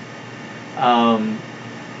Ernest.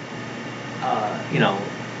 You know,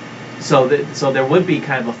 so there would be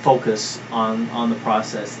kind of a focus on the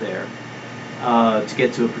process there to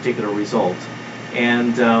get to a particular result,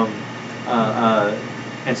 and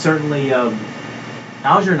certainly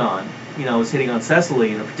Algernon, you know, is hitting on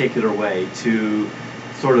Cecily in a particular way to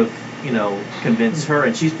sort of, you know, convince her,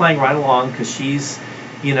 and she's playing right along because she's,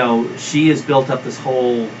 you know, she has built up this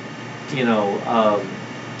whole, you know,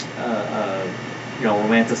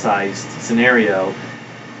 romanticized scenario,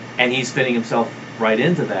 and he's fitting himself right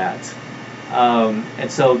into that,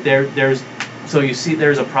 and so so you see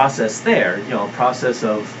there's a process there, you know, a process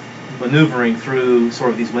of maneuvering through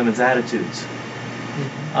sort of these women's attitudes.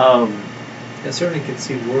 I certainly could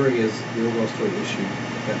see worry as the overall story issue.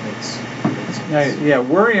 If that makes sense. Yeah,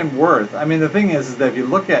 worry and worth. I mean, the thing is that if you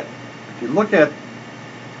look at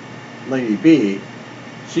Lady B,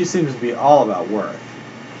 she seems to be all about worth.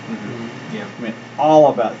 Mm-hmm. Yeah. I mean,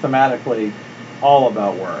 thematically, all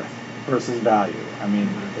about worth versus value. I mean,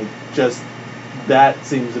 it just, that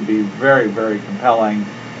seems to be very, very compelling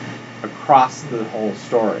across the whole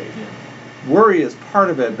story. Yeah. Worry is part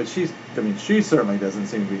of it, but she certainly doesn't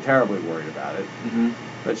seem to be terribly worried about it. Mm-hmm.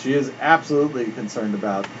 But she is absolutely concerned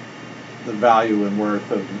about the value and worth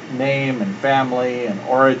of name and family and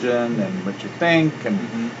origin and what you think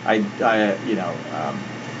and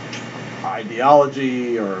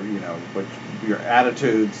ideology, or, you know, what your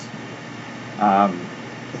attitudes.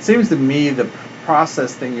 It seems to me the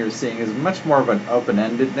process thing you're seeing is much more of an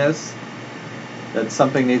open-endedness, that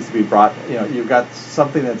something needs to be brought, you know, you've got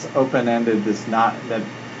something that's open-ended, that's not,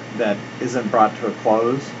 that isn't brought to a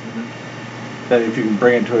close. Mm-hmm. That if you can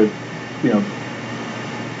bring it to a, you know,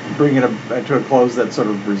 bring it to a close, that sort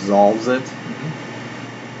of resolves it.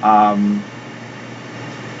 Mm-hmm.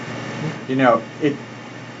 You know,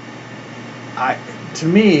 to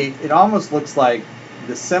me, it almost looks like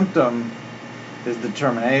the symptom is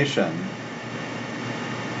determination.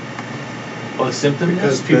 Oh, the symptom?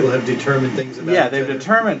 Because people have determined things about Yeah, each they've other.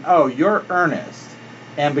 determined, oh, you're earnest.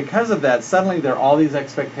 And because of that, suddenly there are all these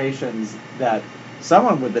expectations that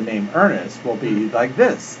someone with the name Ernest will be like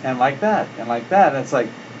this, and like that, and like that. And it's like,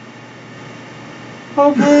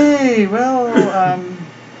 okay, well,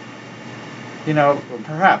 you know,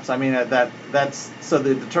 perhaps. I mean, that's, so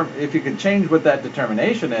if you could change what that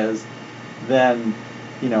determination is, then,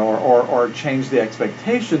 you know, or change the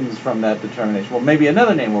expectations from that determination. Well, maybe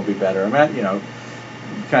another name will be better. I mean, you know,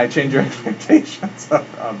 can I change your expectations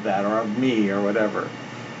of that, or of me, or whatever?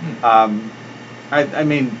 I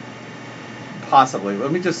mean, possibly.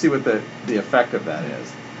 Let me just see what the effect of that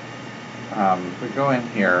is. We go in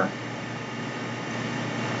here.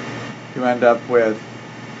 You end up with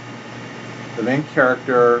the main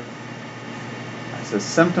character as a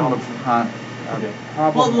symptom of Okay.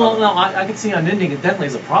 problem. Well, no, I can see unending it definitely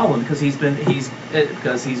is a problem, because he's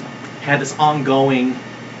had this ongoing,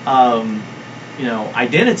 you know,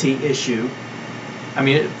 identity issue. I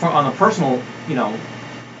mean, on a personal, you know,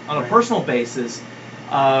 on a personal basis,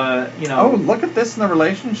 you know. Oh, look at this in the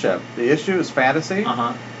relationship. The issue is fantasy.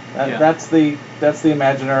 Uh-huh. Yeah. That's the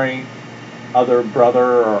imaginary other brother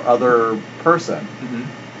or other person.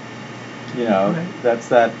 Mm-hmm. You know, Okay. that's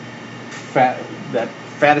that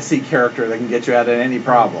fantasy character that can get you out of any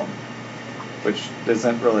problem, which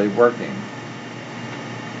isn't really working.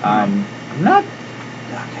 I'm not.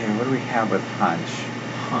 Okay, what do we have with hunch?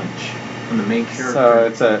 Hunch from the main character. So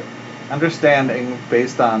it's a understanding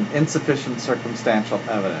based on insufficient circumstantial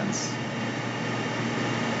evidence.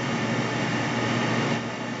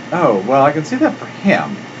 Oh, well, I can see that for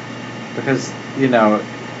him, because, you know,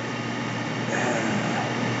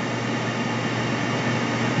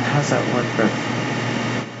 how does that work with...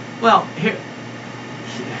 Well,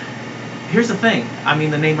 here's the thing. I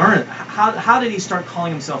mean, the name Ernest. How did he start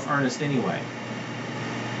calling himself Ernest anyway?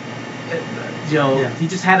 You know, Yeah. he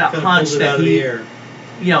just had a Kind of hunch pulled it that out of he, the air.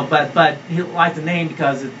 you know, but he liked the name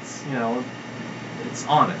because it's, you know, it's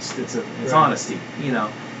honest. It's Right. honesty, you know,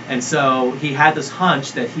 and so he had this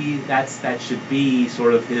hunch that that should be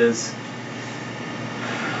sort of his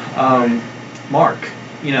mark,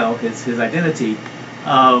 you know, his identity,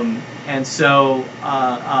 and so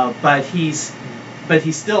but he's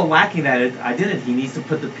still lacking that identity. He needs to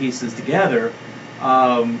put the pieces together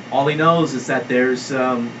All he knows is that there's,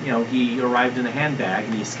 he arrived in a handbag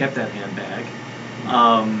and he's kept that handbag.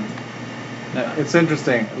 It's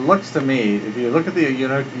interesting. It looks to me, if you look at the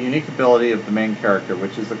unique ability of the main character,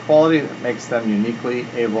 which is the quality that makes them uniquely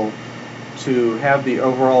able to have the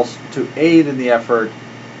overall, to aid in the effort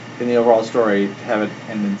in the overall story to have it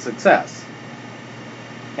end in success.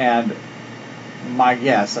 And my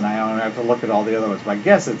guess, and I don't have to look at all the other ones, my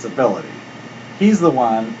guess it's ability. He's the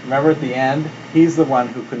one, remember at the end, he's the one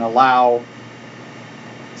who can allow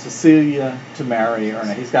Cecilia to marry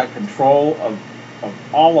Erna. He's got control of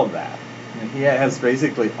all of that. And he has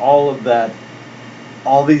basically all of that,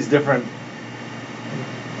 all these different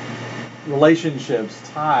relationships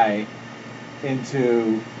tie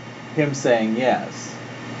into him saying yes.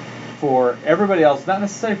 For everybody else, not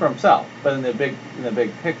necessarily for himself, but in the big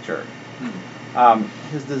picture.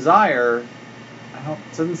 His desire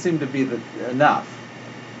doesn't seem to be enough.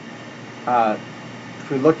 If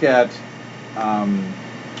we look at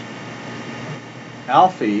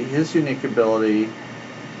Alfie, his unique ability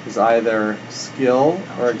is either skill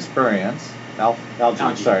or experience.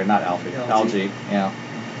 Algae, sorry, not Alfie. Algae, yeah.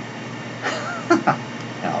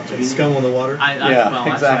 Algae. Scum on the water.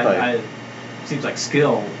 Exactly. Seems like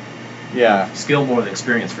skill. Yeah. Skill more than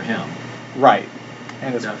experience for him. Right.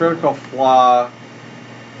 And his critical flaw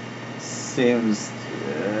seems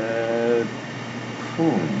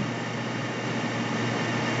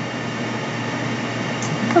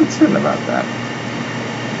I'm uncertain about that.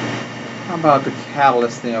 How about the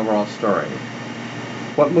catalyst in the overall story?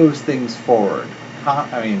 What moves things forward?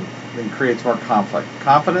 And creates more conflict.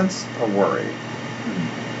 Confidence or worry?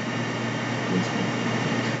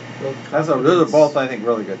 Well, those are both, I think,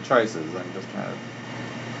 really good choices. I'm just trying to...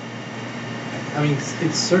 I mean,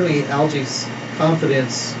 it's certainly Algie's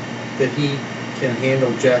confidence that he can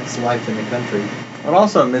handle Jack's life in the country. But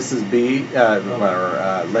also Mrs. B,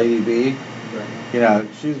 Lady B, Right. you know,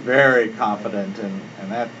 she's very confident, and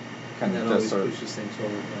that kind And of that just always sort of... pushes things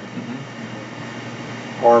forward.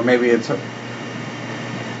 Right? Or maybe it's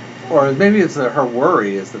her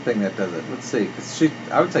worry is the thing that does it. Let's see, because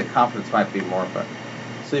I would say confidence might be more, but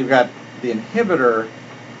so you've got the inhibitor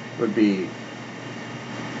would be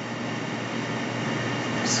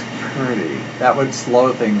security. That would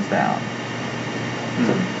slow things down.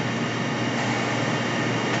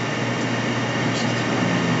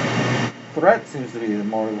 Threat seems to be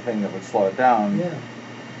more of the thing that would slow it down. Yeah.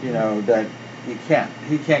 You know, that he can't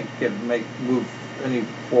move any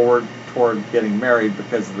forward toward getting married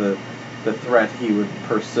because of the threat he would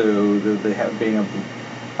pursue, being of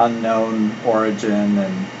unknown origin,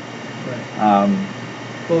 and Right.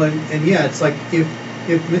 Well, and yeah, it's like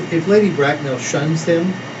if Lady Bracknell shuns him,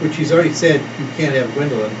 which he's already said you can't have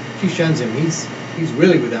Gwendolyn, she shuns him. He's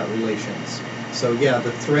really without relations. So yeah,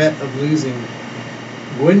 the threat of losing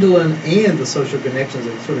Gwendolyn and the social connections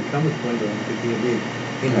that sort of come with Gwendolyn could be a big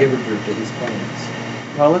inhibitor to his plans.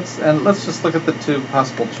 well, let's just look at the two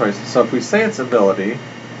possible choices. So if we say it's ability,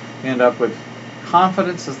 we end up with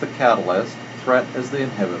confidence as the catalyst, threat as the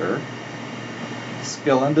inhibitor,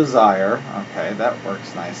 skill and desire. Okay, that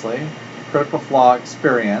works nicely. Critical flaw,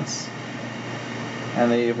 experience,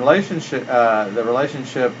 and the relationship,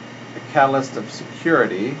 the catalyst of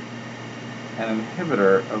security, and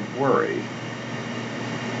inhibitor of worry.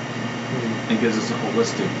 It gives us a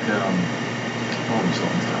holistic problem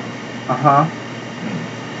solving style.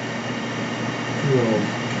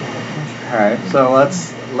 Okay, so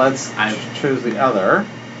let's I- choose the other,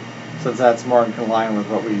 since that's more in line with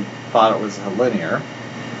what we thought it was linear.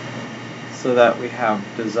 So that we have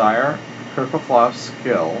desire, critical flaw,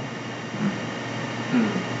 skill,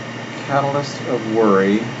 catalyst of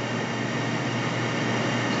worry.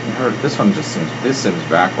 This seems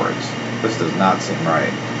backwards. This does not seem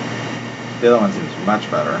right. The other one seems much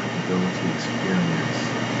better. Ability, experience.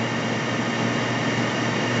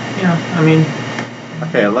 Yeah, I mean,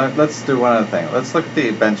 Okay, let's do one other thing. Let's look at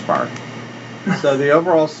the benchmark. So the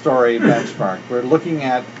overall story benchmark, we're looking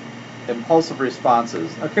at impulsive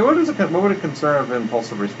responses. Okay, what would a concern of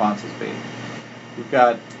impulsive responses be? We've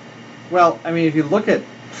got, well, I mean, if you look at,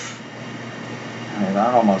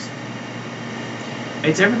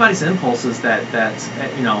 it's everybody's impulses that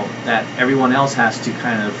everyone else has to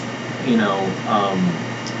kind of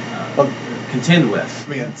contend with. I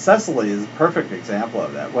mean, Cecily is a perfect example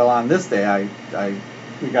of that. Well, on this day,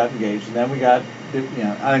 we got engaged, and then we got,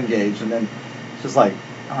 unengaged, and then it's just like,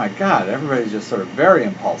 oh my God, everybody's just sort of very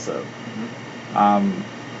impulsive. No.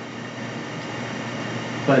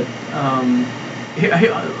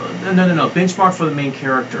 Benchmark for the main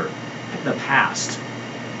character, the past.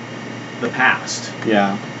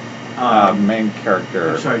 Yeah. main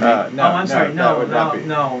character. I'm sorry. No, I'm sorry. that No, would not be.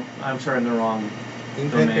 no. I'm sorry. I'm the wrong.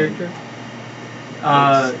 In-pen Domain. character?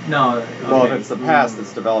 No. Well, okay. if it's the past,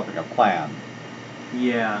 it's developing a plan.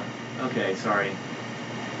 Yeah. Okay. Sorry.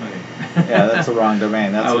 Okay. Yeah, that's the wrong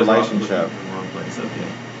domain. That's I a was wrong- relationship. looking in the wrong place. Okay.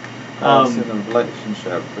 Well, it's in the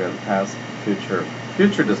relationship. We have past, future.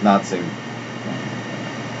 Future does not seem.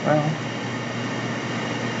 Well,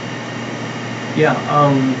 Yeah.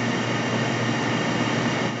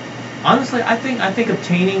 Honestly, I think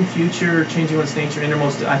obtaining future, changing one's nature,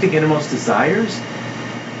 innermost desires.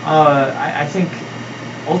 I think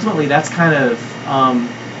ultimately that's kind of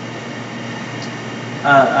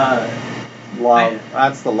love.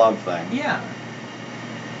 That's the love thing. yeah.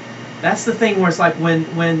 That's the thing where it's like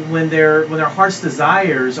when their heart's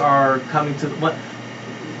desires are coming to what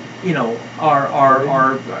you know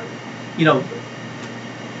are you know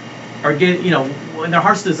are get you know when their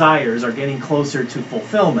heart's desires are getting closer to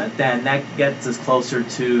fulfillment, then that gets us closer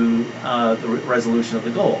to the resolution of the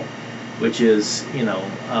goal, which is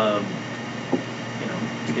to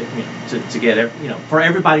get to get for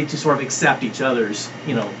everybody to sort of accept each other's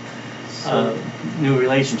new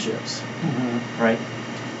relationships, right?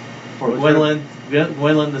 For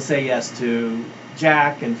Gwendolyn to say yes to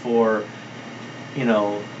Jack, and for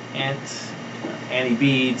Annie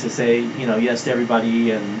B to say yes to everybody,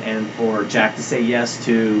 and for Jack to say yes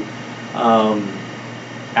to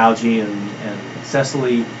Algie and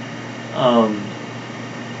Cecily.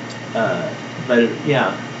 But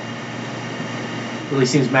yeah, really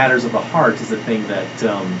seems matters of the heart is the thing that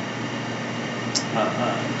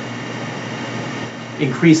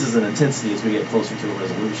increases in intensity as we get closer to a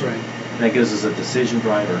resolution. Right. And that gives us a decision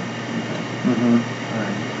driver.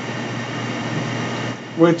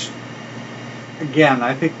 Which, again,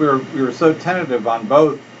 I think we were so tentative on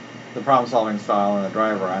both the problem-solving style and the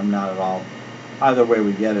driver. I'm not at all. Either way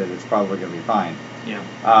we get it, it's probably going to be fine. Yeah.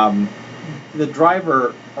 The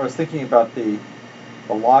driver, I was thinking about the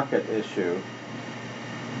locket issue.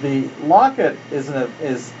 The locket is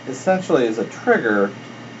essentially a trigger,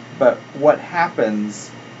 but what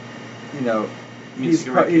happens, he's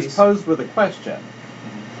posed with a question,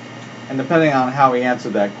 and depending on how he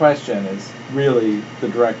answered that question is really the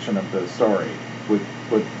direction of the story, with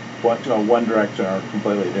one direction or a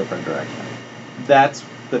completely different direction. That's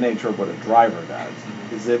the nature of what a driver does,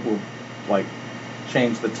 is it will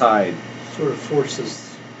change the tide. Sort of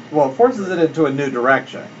forces. Well, it forces it into a new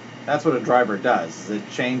direction. That's what a driver does, is it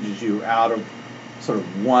changes you out of sort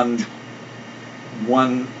of one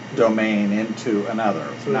domain into another.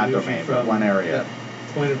 So Not it moves you domain, but from one area.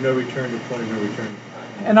 Point of no return to point of no return.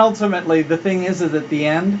 And ultimately, the thing is at the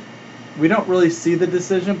end, we don't really see the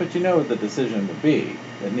decision, but you know what the decision will be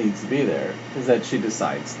that needs to be there, is that she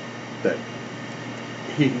decides that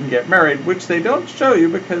he can get married, which they don't show you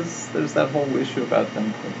because there's that whole issue about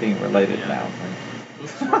them being related now.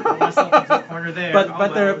 Oops, put myself into a corner there.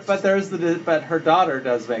 But her daughter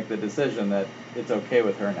does make the decision that it's okay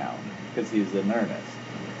with her now because he's in earnest.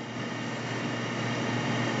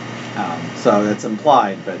 So it's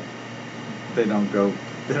implied, but they don't go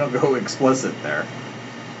explicit there.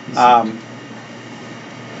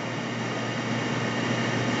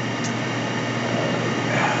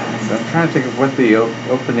 I'm trying to think of what the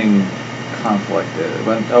opening conflict is.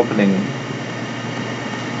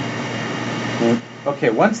 Okay,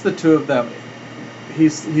 once the two of them,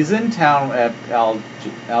 he's in town at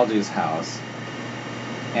Algie's house,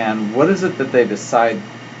 and what is it that they decide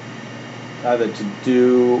either to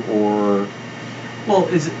do or? Well,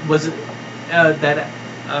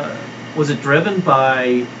 was it driven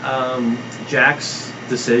by Jack's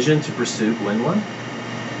decision to pursue Gwendolyn?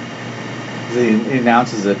 He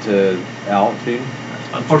announces it to Algie.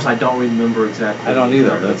 Unfortunately, I don't remember exactly. I don't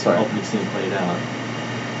either. how That's the right. opening scene played out.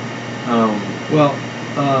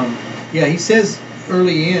 Yeah, he says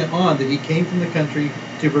early on that he came from the country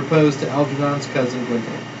to propose to Algernon's cousin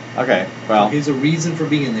Gwendolyn. Okay, well, His a reason for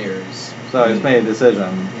being there is. so he's made a decision,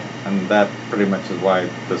 Yeah. and that pretty much is why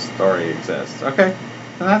the story exists. Okay,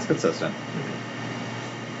 then that's consistent.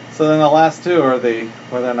 So then the last two are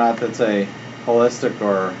whether or not that's a holistic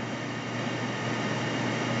or,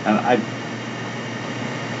 and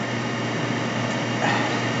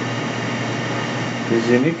his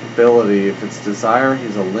unique ability, if it's desire,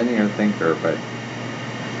 he's a linear thinker, but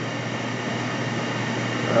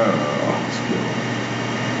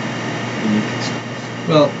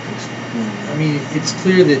Well, I mean, it's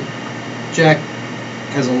clear that Jack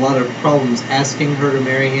has a lot of problems asking her to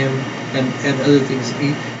marry him and other things.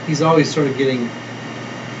 He's always sort of getting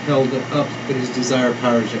held up, but his desire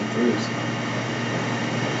powers him through.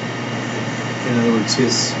 In other words,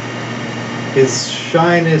 his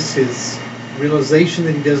shyness, his realization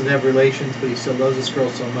that he doesn't have relations, but he still loves this girl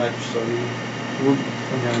so much, so he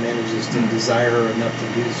somehow manages to desire her enough to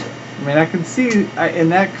do so. I mean, I can see, in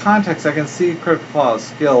that context, I can see critical flaw of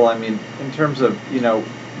skill. I mean, in terms of,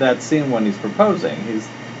 that scene when he's proposing, he's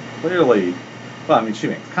clearly, well, I mean, she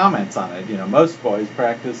makes comments on it. Most boys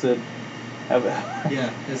practice it.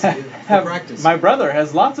 Yeah, it's Have- practice. My brother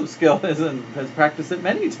has lots of skill and has practiced it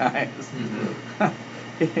many times.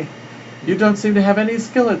 You don't seem to have any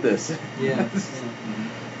skill at this. Yeah,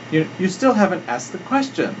 You still haven't asked the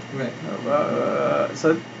question. right.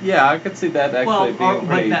 So yeah, I could see that actually being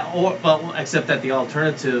pretty. Except that the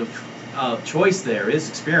alternative choice there is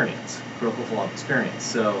experience, critical flaw of experience.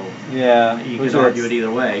 So Yeah, you which can argue is- it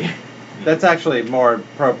either way. That's actually more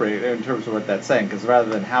appropriate in terms of what that's saying, because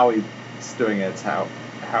rather than how he's doing it, it's how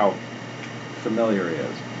familiar he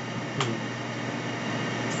is.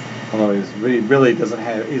 Although he really doesn't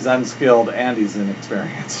have, he's unskilled and he's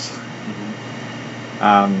inexperienced.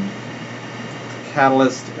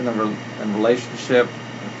 Catalyst in a relationship,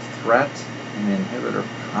 a threat, and the inhibitor of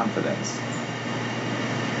confidence.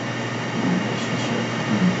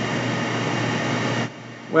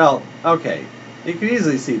 Well, okay. You can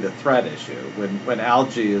easily see the threat issue when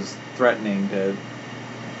Algie is threatening to,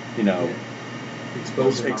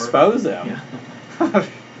 expose him. Yeah.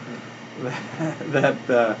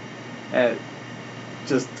 that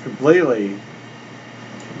just completely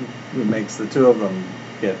makes the two of them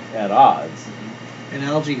get at odds. And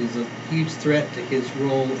Algie is a huge threat to his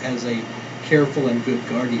role as a careful and good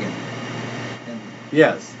guardian. And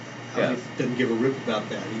Yes. Algie Yes. doesn't give a rip about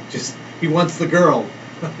that. He wants the girl.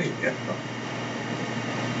 Yeah.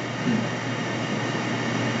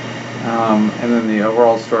 And then the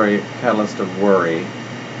overall story, catalyst of worry.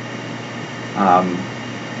 I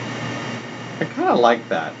kind of like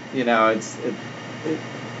that. You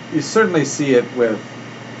certainly see it with.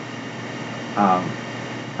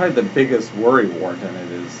 Probably the biggest worry wart in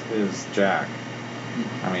it is Jack.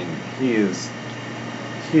 I mean, he is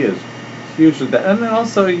hugely that, and then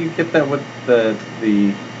also you get that with with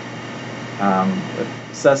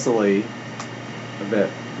Cecily a bit.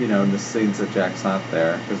 In the scenes that Jack's not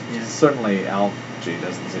there, because certainly Algie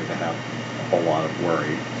doesn't seem to have a whole lot of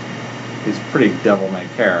worry. He's pretty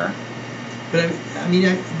devil-may-care. But I mean,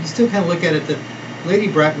 you still kind of look at it that Lady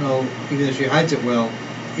Bracknell, even though she hides it well,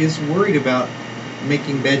 is worried about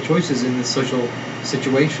making bad choices in this social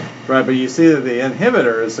situation. Right, but you see that the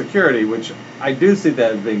inhibitor is security, which I do see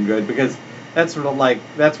that as being good, because that's sort of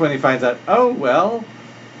that's when he finds out, oh, well,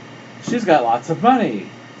 she's got lots of money.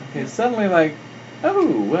 Okay, suddenly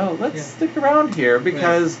oh, well, let's stick around here,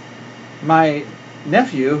 because my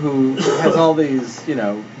nephew, who has all these,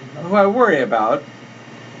 who I worry about,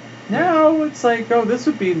 now it's oh, this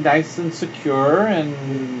would be nice and secure,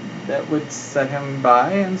 and that would set him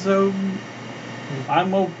by, and so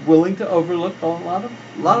I'm willing to overlook a lot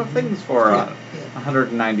of things for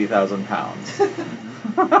 190,000 pounds.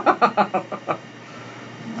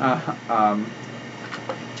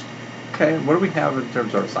 Okay, what do we have in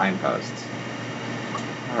terms of our signposts?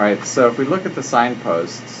 All right, so if we look at the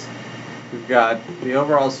signposts, we've got the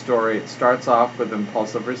overall story. It starts off with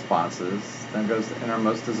impulsive responses, then goes to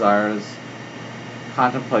innermost desires,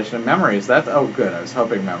 contemplation, and memories. Oh, good. I was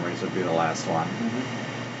hoping memories would be the last one,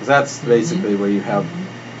 because that's basically where you have,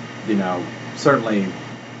 certainly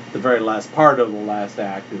the very last part of the last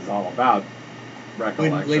act is all about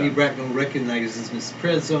recollection. When Lady Bracknell recognizes Miss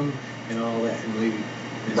Prism and all that, and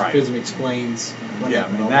Miss Prism explains what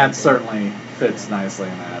happened. I mean, that certainly fits nicely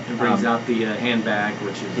in that. It brings out the handbag,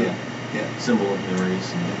 which is a symbol of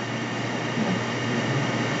memories.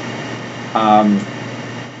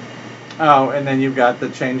 And then you've got the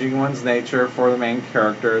changing one's nature for the main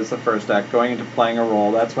character as the first act, going into playing a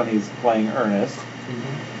role. That's when he's playing Ernest.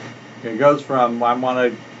 It goes from I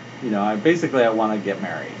want to get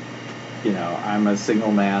married. I'm a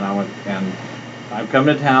single man. And I've come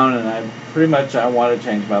to town, and I want to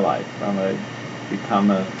change my life. I'm going to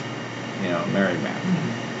become a married man.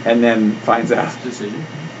 And then finds out Decision.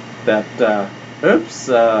 that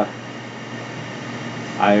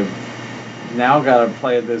I've now got to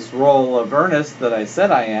play this role of Ernest that I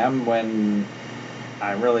said I am when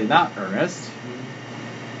I'm really not Ernest.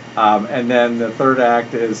 And then the third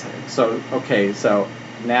act is so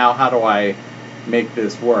now how do I make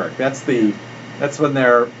this work? That's when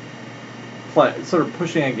they're sort of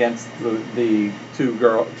pushing against the two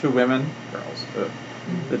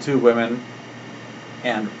women,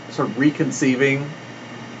 and sort of reconceiving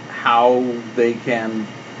how they can,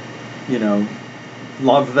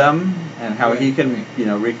 love them, and how he can,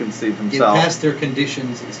 reconceive himself. Get past their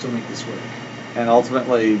conditions and still make this work. And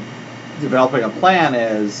ultimately, developing a plan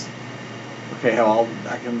is, okay, well,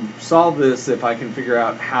 I can solve this if I can figure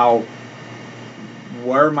out how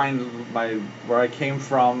where where I came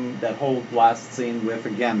from. That whole last scene with,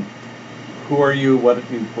 again, who are you? What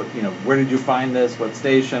where did you find this? What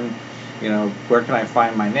station? Where can I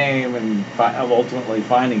find my name? And ultimately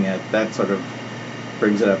finding it, that sort of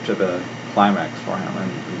brings it up to the climax for him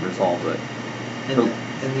and resolves it.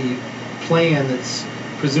 And the plan that's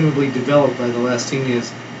presumably developed by the last scene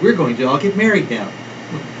is, we're going to all get married now.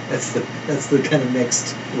 That's the kind of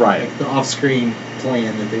next, Right. like the off-screen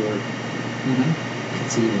plan that they were Mm-hmm.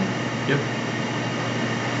 conceiving. Yep.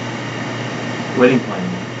 Wedding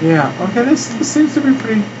planning. Yeah. Okay. This seems to be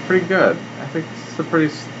pretty good. I think it's a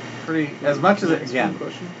pretty as much as it again.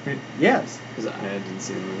 Question? Yes. Because I didn't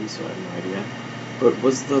see the movie, so I have no idea. But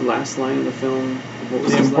was the last line of the film? What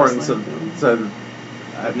was The his importance last line of the film?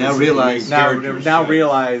 I've Now realize now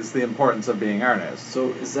realize the importance of being earnest. So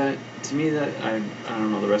is that, to me, that I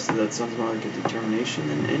don't know, the rest of that sounds more like a determination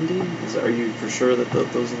than ending. Are you for sure that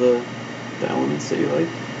those are the elements that you like?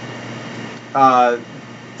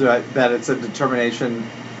 That it's a determination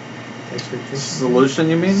Expectation. solution.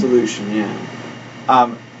 You mean? Solution,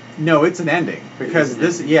 yeah. No, it's an ending because It is an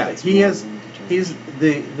this. ending. Yeah, That's he more has. than He's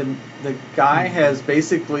determination. the guy has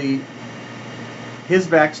basically. His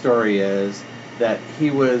backstory is that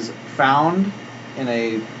he was found in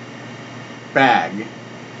a bag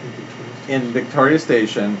in Victoria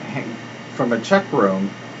Station from a check room.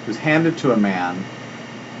 Was handed to a man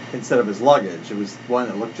instead of his luggage. It was one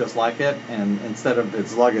that looked just like it, and instead of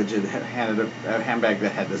his luggage, it had handed a handbag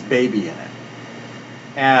that had this baby in it.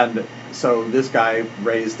 And so this guy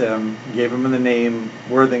raised him, gave him the name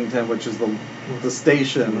Worthington, which is the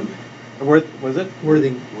station. Was it?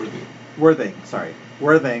 Worthing. Worthing, sorry.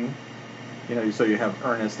 Worthing. So you have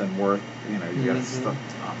Ernest and Worth, you got Mhm. stuff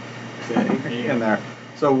in there.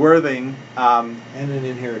 So Worthing, And an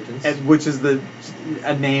inheritance. which is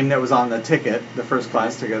a name that was on the ticket, the first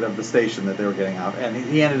class ticket of the station that they were getting off, and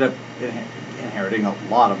he ended up inheriting a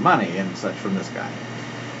lot of money and such from this guy,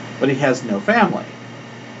 but he has no family,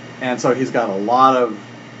 and so he's got a lot of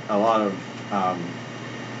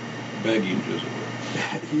Baggage, as it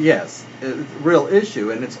were. yes, it's a real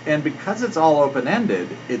issue, and because it's all open ended,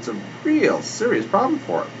 it's a real serious problem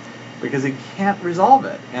for him. Because he can't resolve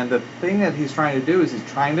it, and the thing that he's trying to do is he's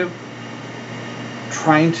trying to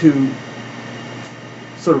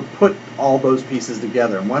sort of put all those pieces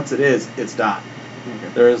together, and once it is, it's done.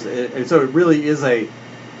 Okay. So it really is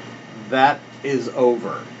that is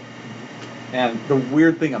over. And the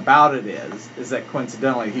weird thing about it is that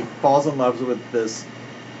coincidentally he falls in love with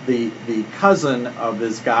the cousin of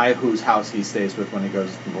this guy whose house he stays with when he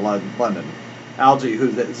goes to London, Algie,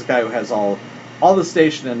 who's this guy who has all the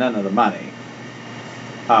station and none of the money.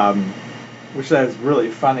 Which is really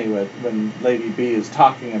funny when Lady B is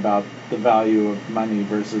talking about the value of money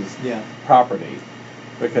versus property,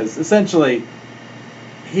 because essentially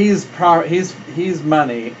he's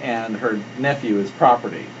money and her nephew is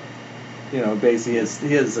property. Basically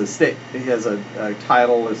he has a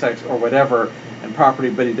title or sex or whatever and property,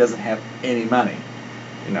 but he doesn't have any money.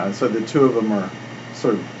 So the two of them are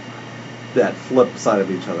sort of that flip side of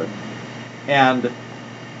each other. And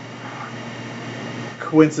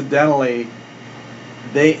coincidentally,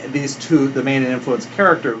 these two, the main and influence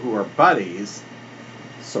character, who are buddies,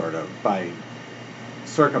 sort of by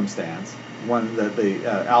circumstance, one that the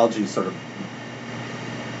Algie sort of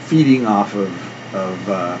feeding off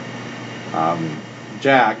of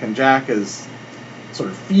Jack, and Jack is sort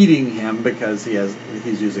of feeding him because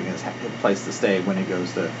he's using his place to stay when he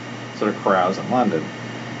goes to sort of carouse in London.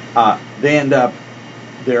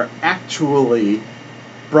 They're actually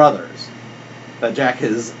brothers. That Jack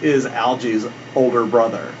is Algie's older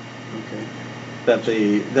brother. Okay.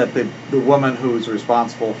 That the woman who was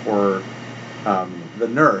responsible for the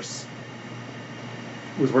nurse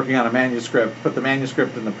was working on a manuscript, put the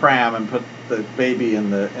manuscript in the pram and put the baby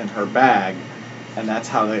in her bag, and that's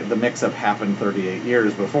how the mix-up happened 38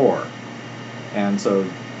 years before. And so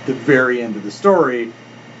the very end of the story,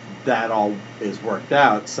 that all is worked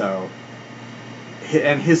out. So,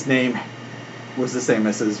 and his name was the same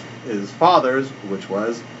as his father's, which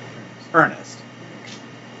was Ernest.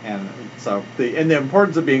 And so the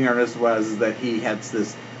importance of being Ernest was that he had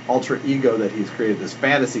this alter ego that he's created, this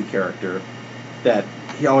fantasy character that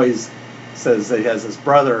he always says that he has this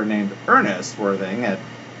brother named Ernest Worthing that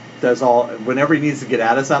does whenever he needs to get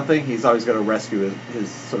out of something, he's always going to rescue his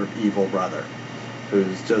sort of evil brother,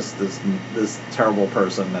 who's just this terrible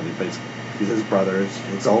person that he's his brother,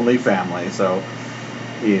 his only family, so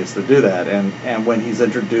he used to do that. And when he's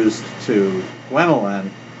introduced to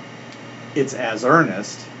Gwendolyn, it's as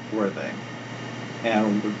Ernest, thing.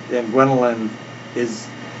 And Gwendolyn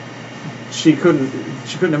she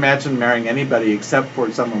couldn't imagine marrying anybody except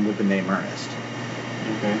for someone with the name Ernest.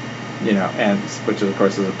 Okay. And which of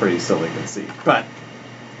course is a pretty silly conceit. But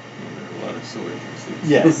There are a lot of silly conceits.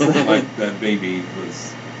 Yes. Like that baby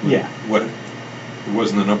was. Yeah. What? It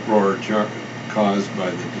wasn't an uproar caused by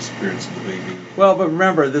the disappearance of the baby. well, but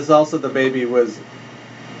remember, this also the baby was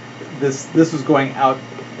this was going out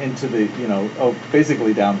into the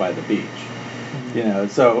basically down by the beach.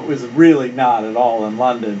 So it was really not at all in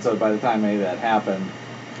London. So by the time any of that happened,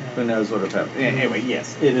 who knows what would have happened. Anyway,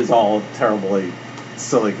 yes, it is all terribly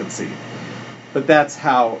silly conceit. But that's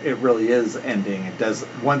how it really is ending. It does,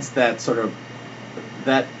 once that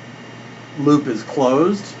that loop is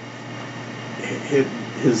closed,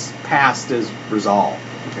 his past is resolved.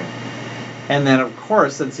 Okay. And then, of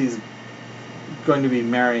course, since he's going to be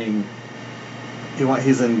marrying,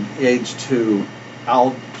 he's engaged to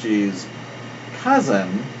Algy's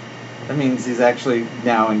cousin, that means he's actually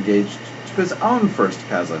now engaged to his own first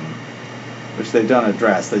cousin, which they don't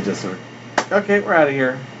address. They just sort of, okay, we're out of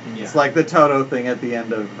here. Yeah. It's like the Toto thing at the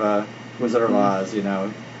end of Wizard of Oz,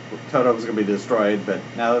 Toto was going to be destroyed, but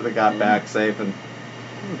now that they got back safe, and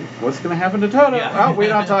what's going to happen to Toto? Yeah. Oh, we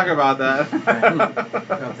don't talk about that.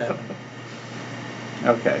 About that one.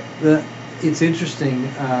 Okay. It's interesting.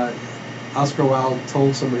 Oscar Wilde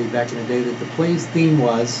told somebody back in the day that the play's theme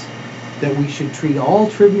was that we should treat all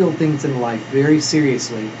trivial things in life very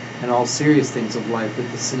seriously, and all serious things of life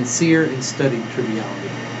with the sincere and studied triviality.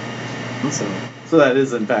 So that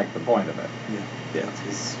is in fact the point of it. Yeah. Yeah.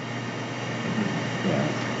 Yeah.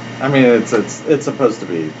 I mean, it's supposed to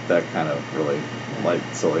be that kind of really light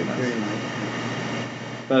silliness. Very light.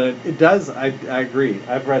 But it does. I agree.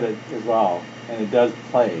 I've read it as well, and it does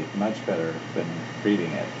play much better than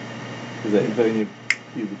reading it. Because then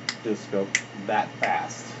you just go that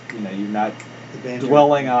fast. You're not The banter.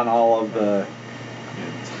 dwelling on all of the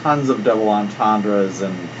tons of double entendres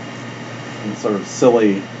and sort of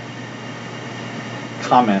silly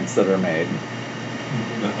comments that are made.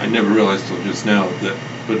 I never realized till just now that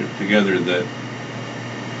put it together that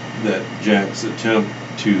Jack's attempt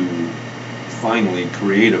to finally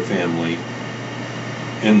create a family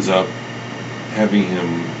ends up having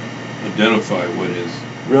him identify what his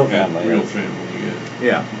Real family real is. family is.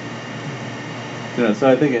 Yeah. So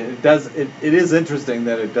I think it does. It is interesting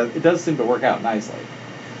that it does seem to work out nicely.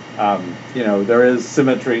 There is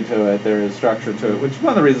symmetry to it. There is structure to it, which is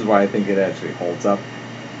one of the reasons why I think it actually holds up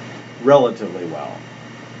relatively well.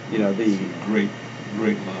 The Great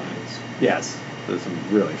lines. yes, there's some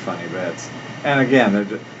really funny bits, and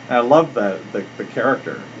again, I love the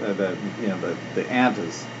character. The aunt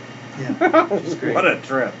is. Yeah. She's great. What a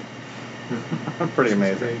trip! Pretty She's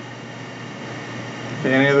amazing. great.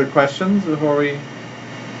 Okay, any other questions before we?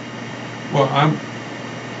 Well, I'm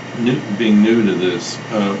being new to this.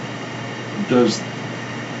 Does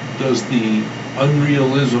the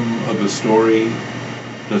unrealism of a story,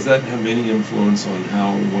 does that have any influence on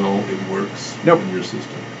how well it works Nope. in your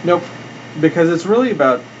system? Nope, because it's really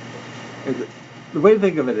about the way to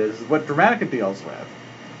think of it is what Dramatica deals with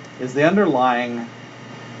is the underlying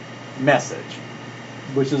message,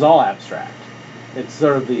 which is all abstract. It's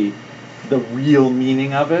sort of the real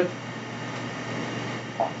meaning of it.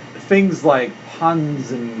 Things like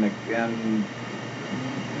puns and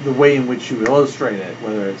the way in which you illustrate it,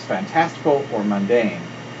 whether it's fantastical or mundane,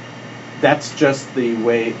 that's just the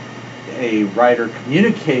way a writer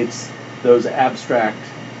communicates those abstract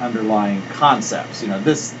underlying concepts.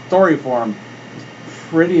 This story form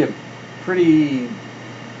is pretty,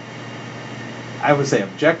 I would say,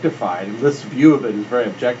 objectified. This view of it is very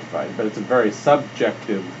objectified, but it's a very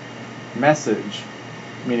subjective message,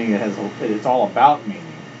 meaning it's all about meaning.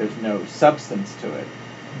 There's no substance to it.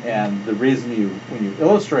 And the reason when you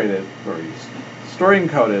illustrate it, or you story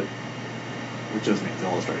encode it, which just means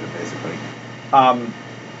illustrate it basically,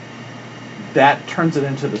 that turns it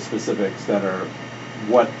into the specifics that are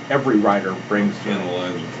what every writer brings to it.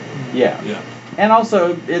 Analyzable. Yeah. Yeah. And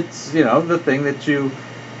also, it's, the thing that you,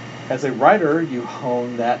 as a writer, you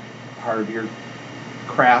hone that part of your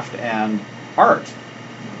craft and art.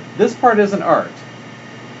 This part isn't art.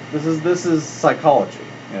 This is psychology.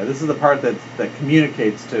 This is the part that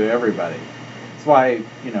communicates to everybody. That's why,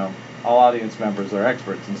 all audience members are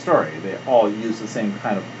experts in story. They all use the same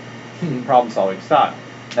kind of problem-solving style.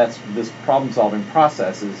 This problem-solving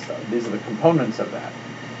process these are the components of that.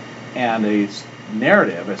 And a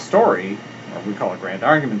narrative, a story, or we call it grand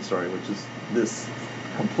argument story, which is this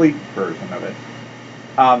complete version of it,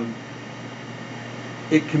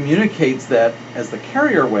 it communicates that as the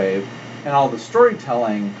carrier wave, and all the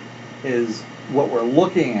storytelling is what we're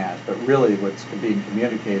looking at, but really what's being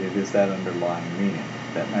communicated is that underlying meaning,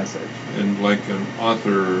 that message. And like an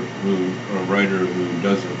author a writer who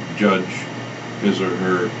doesn't judge his or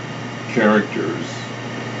her characters,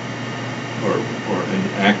 or an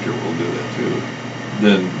actor will do that too,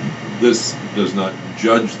 then this does not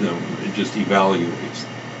judge them, it just evaluates.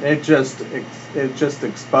 It just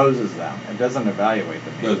exposes them. It doesn't evaluate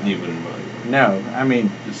them. Doesn't even evaluate. No, I mean,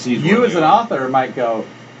 It sees you what as they an are. author might go,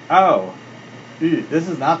 oh, dude, this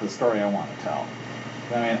is not the story I want to tell.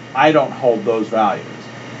 I mean, I don't hold those values.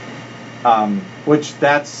 Which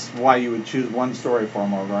that's why you would choose one story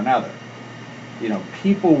form over another. You know,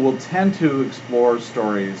 people will tend to explore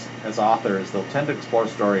stories as authors. They'll tend to explore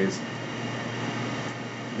stories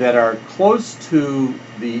that are close to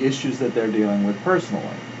the issues that they're dealing with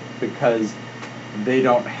personally, because they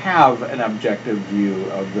don't have an objective view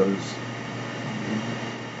of those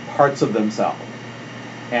parts of themselves.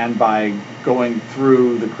 And by going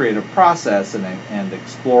through the creative process and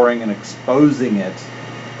exploring and exposing it,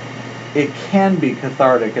 it can be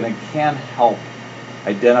cathartic and it can help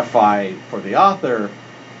identify for the author,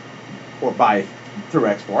 or through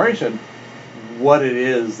exploration, what it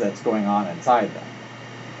is that's going on inside them.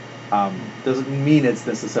 Doesn't mean it's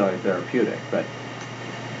necessarily therapeutic, but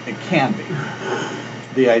it can be.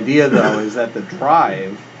 The idea, though, is that the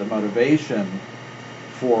drive, the motivation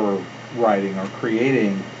for writing or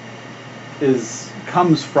creating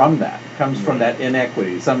comes from that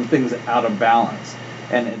inequity, some things out of balance.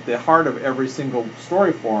 And at the heart of every single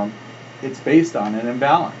story form, it's based on an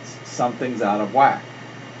imbalance. Something's out of whack.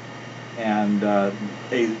 And a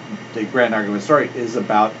grand argument story is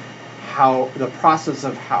about how the process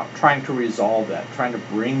of trying to resolve that, trying to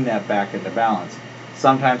bring that back into balance,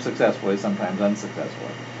 sometimes successfully, sometimes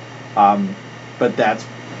unsuccessfully. But that's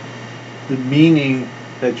the meaning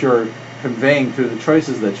that you're conveying through the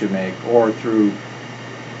choices that you make, or through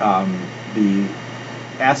the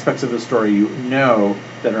aspects of the story you know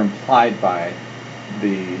that are implied by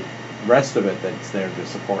the rest of it that's there to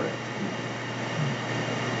support it.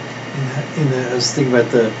 I was thinking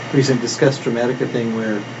about the recent Discuss Dramatica thing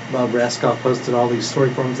where Bob Raskoff posted all these story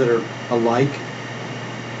forms that are alike.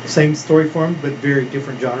 Same story form, but very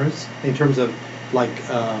different genres in terms of, like,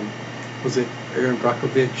 was it Aaron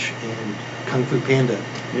Brockovich and Kung Fu Panda?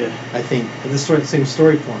 Yeah. I think. And this the same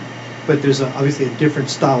story form. But there's obviously a different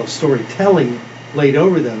style of storytelling laid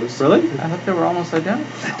over those. Really? I thought they were almost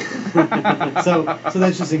identical. So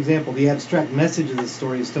that's just an example. The abstract message of the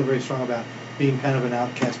story is still very strong about being kind of an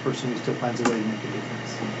outcast person who still finds a way to make a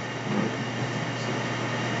difference.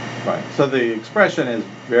 Right. So the expression is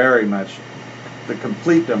very much the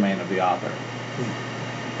complete domain of the author.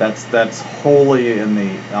 That's wholly in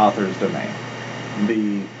the author's domain.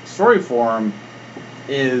 The story form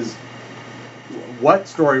is what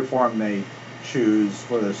story form they choose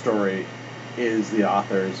for the story is the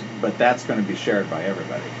author's, but that's going to be shared by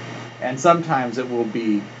everybody. And sometimes it will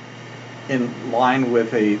be in line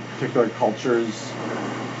with a particular culture's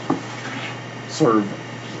sort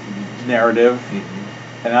of narrative,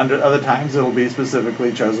 and other times it'll be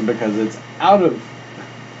specifically chosen because it's out of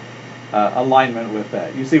alignment with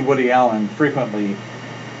that. You see Woody Allen frequently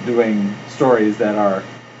doing stories that are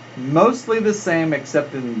mostly the same,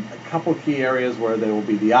 except in a couple key areas where they will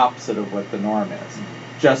be the opposite of what the norm is,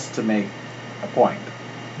 just to make a point.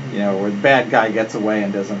 You know, where the bad guy gets away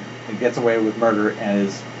with murder and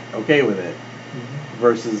is okay with it,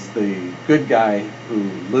 versus the good guy who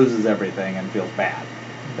loses everything and feels bad.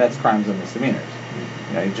 That's Crimes and Misdemeanors.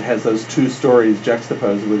 You know, he has those two stories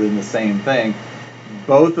juxtaposed within the same thing.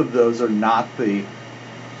 Both of those are not the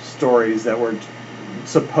stories that were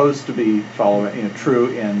supposed to be true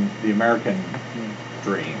in the American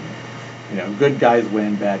dream. You know, good guys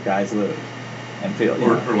win, bad guys lose, and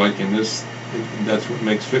Or like in this, that's what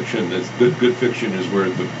makes fiction. That's good fiction is where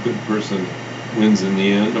the good person wins in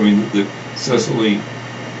the end. I mean, Cecily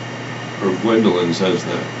or Gwendolyn says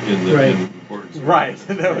that in the Right. in Importance. Right,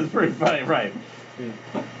 that was pretty funny. Right,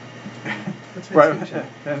 That's right,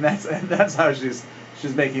 and that's how she's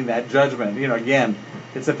making that judgment. You know, again,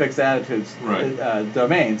 it's a fixed attitudes Right.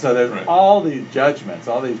 Domain. So there's Right. all these judgments,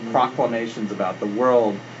 all these proclamations about the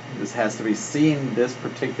world. This has to be seen this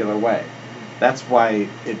particular way. That's why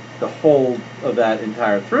the whole of that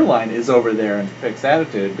entire through line is over there in fixed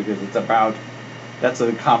attitude, because that's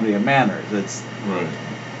a comedy of manners. It's, Right.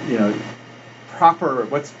 you know,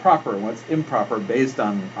 what's proper and what's improper based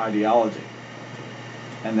on ideology.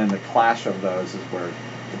 And then the clash of those is where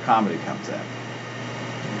the comedy comes in.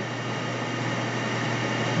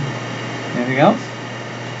 Anything else?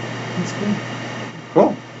 That's good.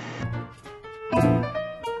 Cool.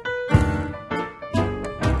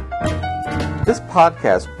 This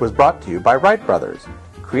podcast was brought to you by Wright Brothers,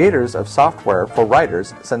 creators of software for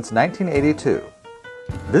writers since 1982.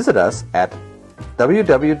 Visit us at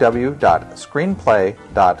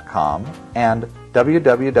www.screenplay.com and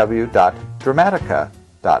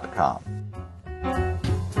www.dramatica.com.